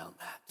wrapped around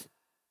that.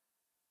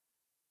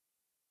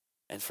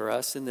 And for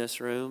us in this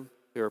room,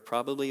 who are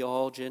probably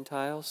all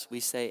Gentiles,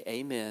 we say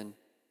amen,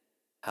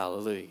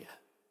 hallelujah.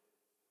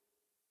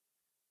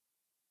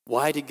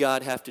 Why did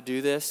God have to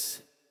do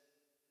this?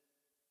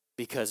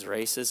 Because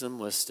racism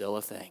was still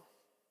a thing.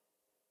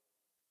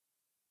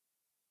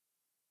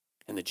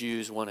 And the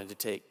Jews wanted to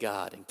take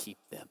God and keep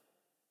them,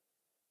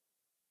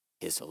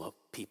 his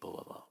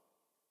people alone.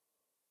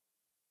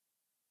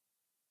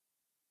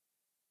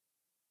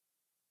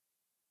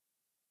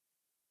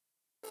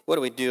 What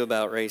do we do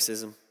about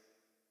racism?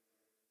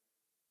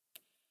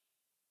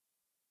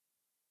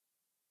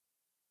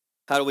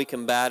 How do we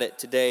combat it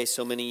today,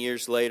 so many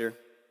years later?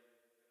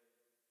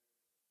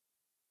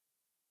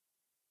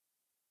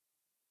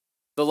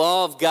 The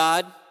law of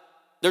God,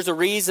 there's a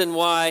reason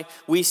why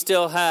we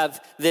still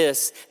have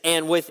this.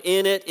 And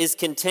within it is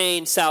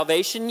contained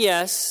salvation,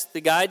 yes,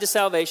 the guide to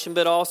salvation,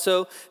 but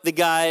also the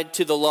guide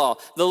to the law.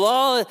 The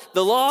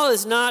law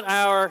is not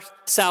our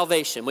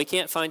salvation. We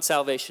can't find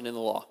salvation in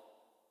the law.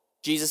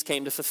 Jesus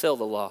came to fulfill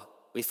the law.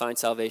 We find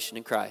salvation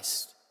in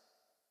Christ.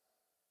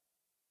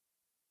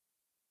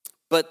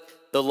 But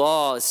the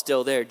law is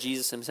still there.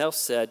 Jesus himself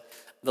said,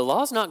 the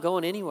law's not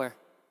going anywhere.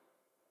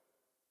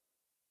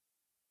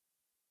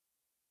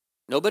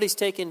 Nobody's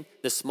taken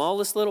the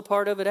smallest little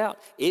part of it out.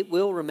 It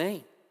will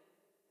remain.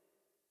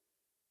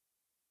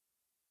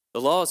 The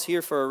law is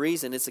here for a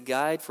reason. It's a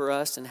guide for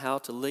us in how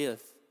to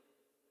live,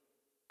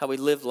 how we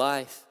live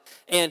life.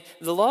 And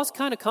the law's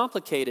kind of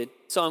complicated,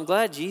 so I'm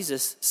glad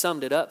Jesus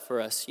summed it up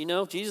for us. You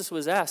know, Jesus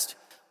was asked,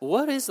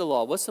 what is the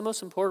law? What's the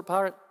most important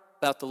part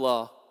about the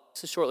law?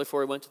 This is shortly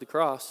before he went to the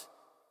cross.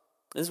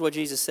 This is what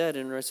Jesus said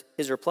in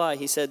his reply.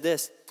 He said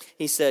this.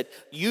 He said,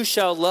 you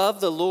shall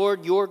love the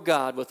Lord your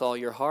God with all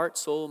your heart,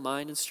 soul,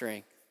 mind, and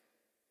strength.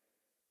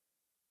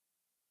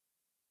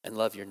 And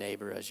love your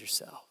neighbor as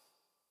yourself.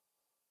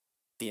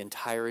 The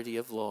entirety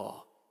of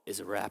law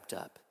is wrapped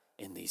up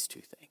in these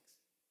two things.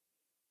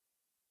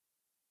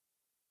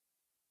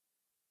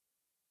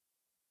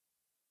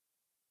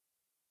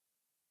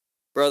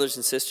 Brothers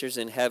and sisters,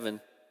 in heaven,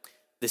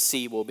 the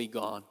sea will be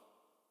gone.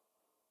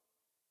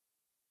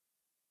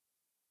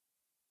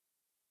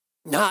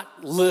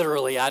 Not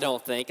literally, I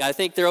don't think. I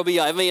think there'll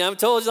be, I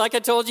told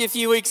you a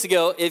few weeks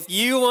ago, if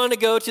you want to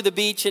go to the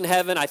beach in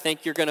heaven, I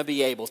think you're going to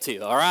be able to,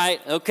 all right?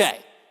 Okay.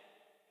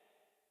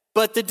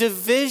 But the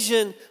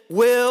division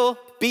will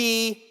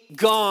be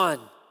gone.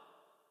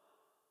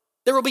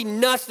 There will be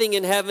nothing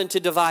in heaven to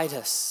divide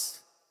us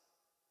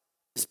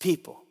as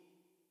people.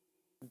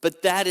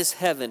 But that is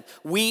heaven.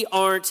 We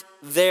aren't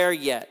there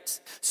yet.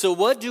 So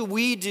what do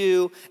we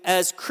do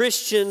as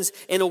Christians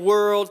in a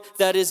world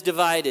that is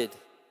divided?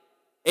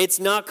 It's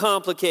not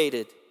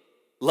complicated.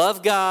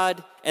 Love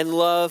God and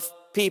love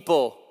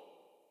people.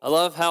 I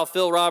love how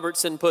Phil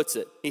Robertson puts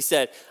it. He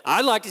said,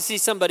 I'd like to see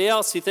somebody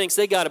else who thinks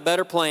they got a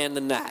better plan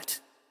than that.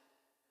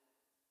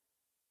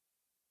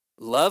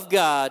 Love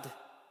God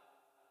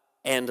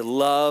and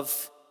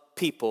love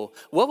people.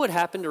 What would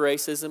happen to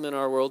racism in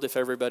our world if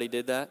everybody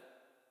did that?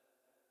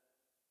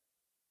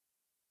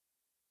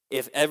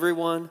 If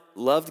everyone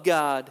loved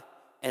God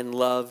and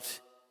loved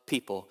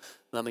people.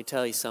 Let me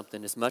tell you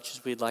something. As much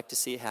as we'd like to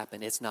see it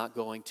happen, it's not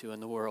going to in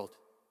the world.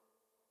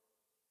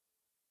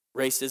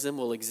 Racism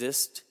will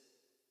exist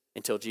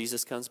until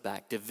Jesus comes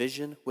back.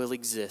 Division will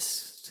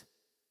exist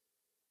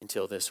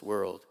until this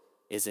world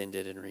is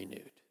ended and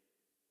renewed.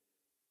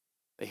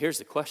 But here's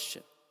the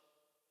question.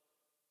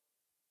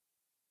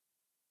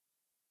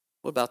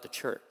 What about the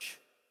church?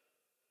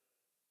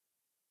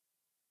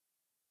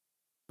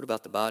 What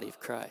about the body of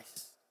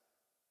Christ?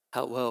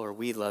 How well are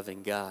we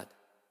loving God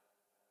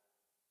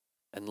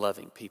and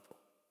loving people?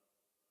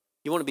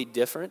 You want to be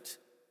different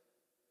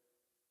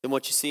than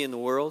what you see in the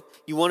world?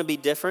 You want to be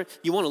different?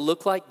 You want to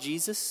look like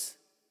Jesus?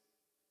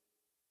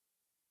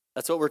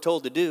 That's what we're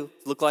told to do,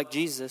 look like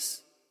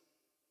Jesus.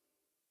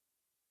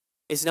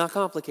 It's not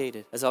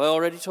complicated, as I've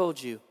already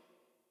told you.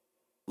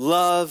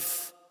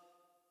 Love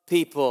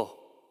people,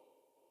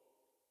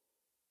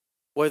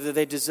 whether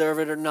they deserve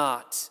it or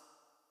not.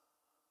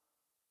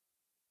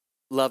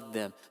 Love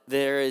them.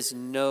 There is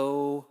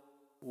no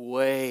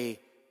way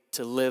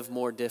to live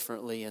more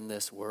differently in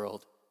this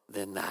world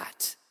than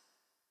that.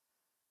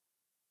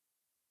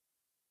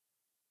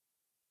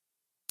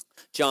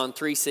 John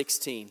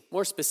 3:16,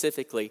 more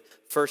specifically,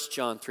 1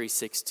 John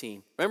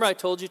 3:16. Remember I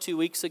told you 2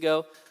 weeks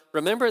ago,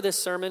 remember this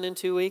sermon in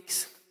 2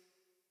 weeks?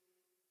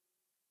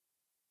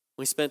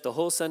 We spent the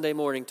whole Sunday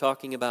morning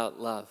talking about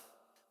love.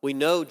 We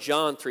know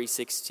John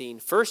 3:16,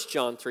 1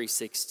 John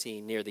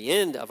 3:16, near the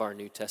end of our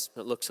New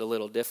Testament, looks a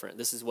little different.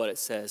 This is what it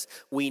says.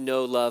 We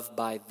know love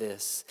by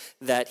this,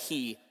 that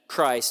he,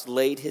 Christ,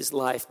 laid his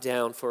life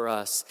down for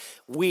us.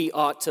 We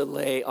ought to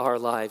lay our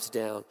lives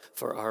down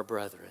for our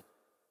brethren.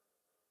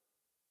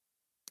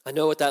 I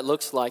know what that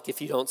looks like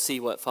if you don't see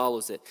what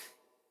follows it.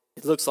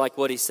 It looks like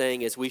what he's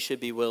saying is we should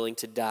be willing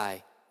to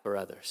die for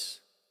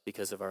others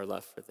because of our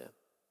love for them.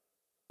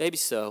 Maybe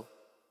so.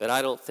 But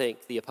I don't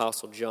think the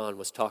Apostle John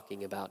was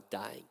talking about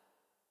dying,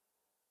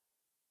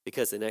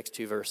 because the next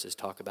 2 verses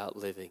talk about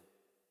living.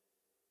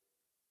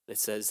 It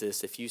says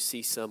this, if you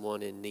see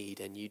someone in need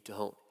and you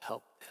don't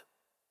help them,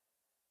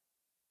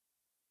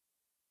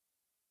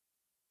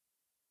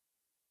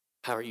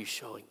 how are you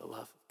showing the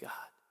love of God?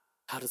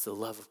 How does the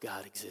love of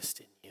God exist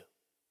in you?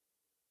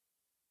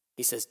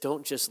 He says,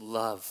 don't just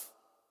love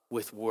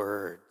with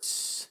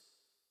words.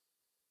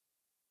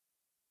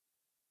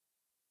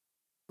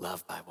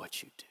 Love by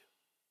what you do.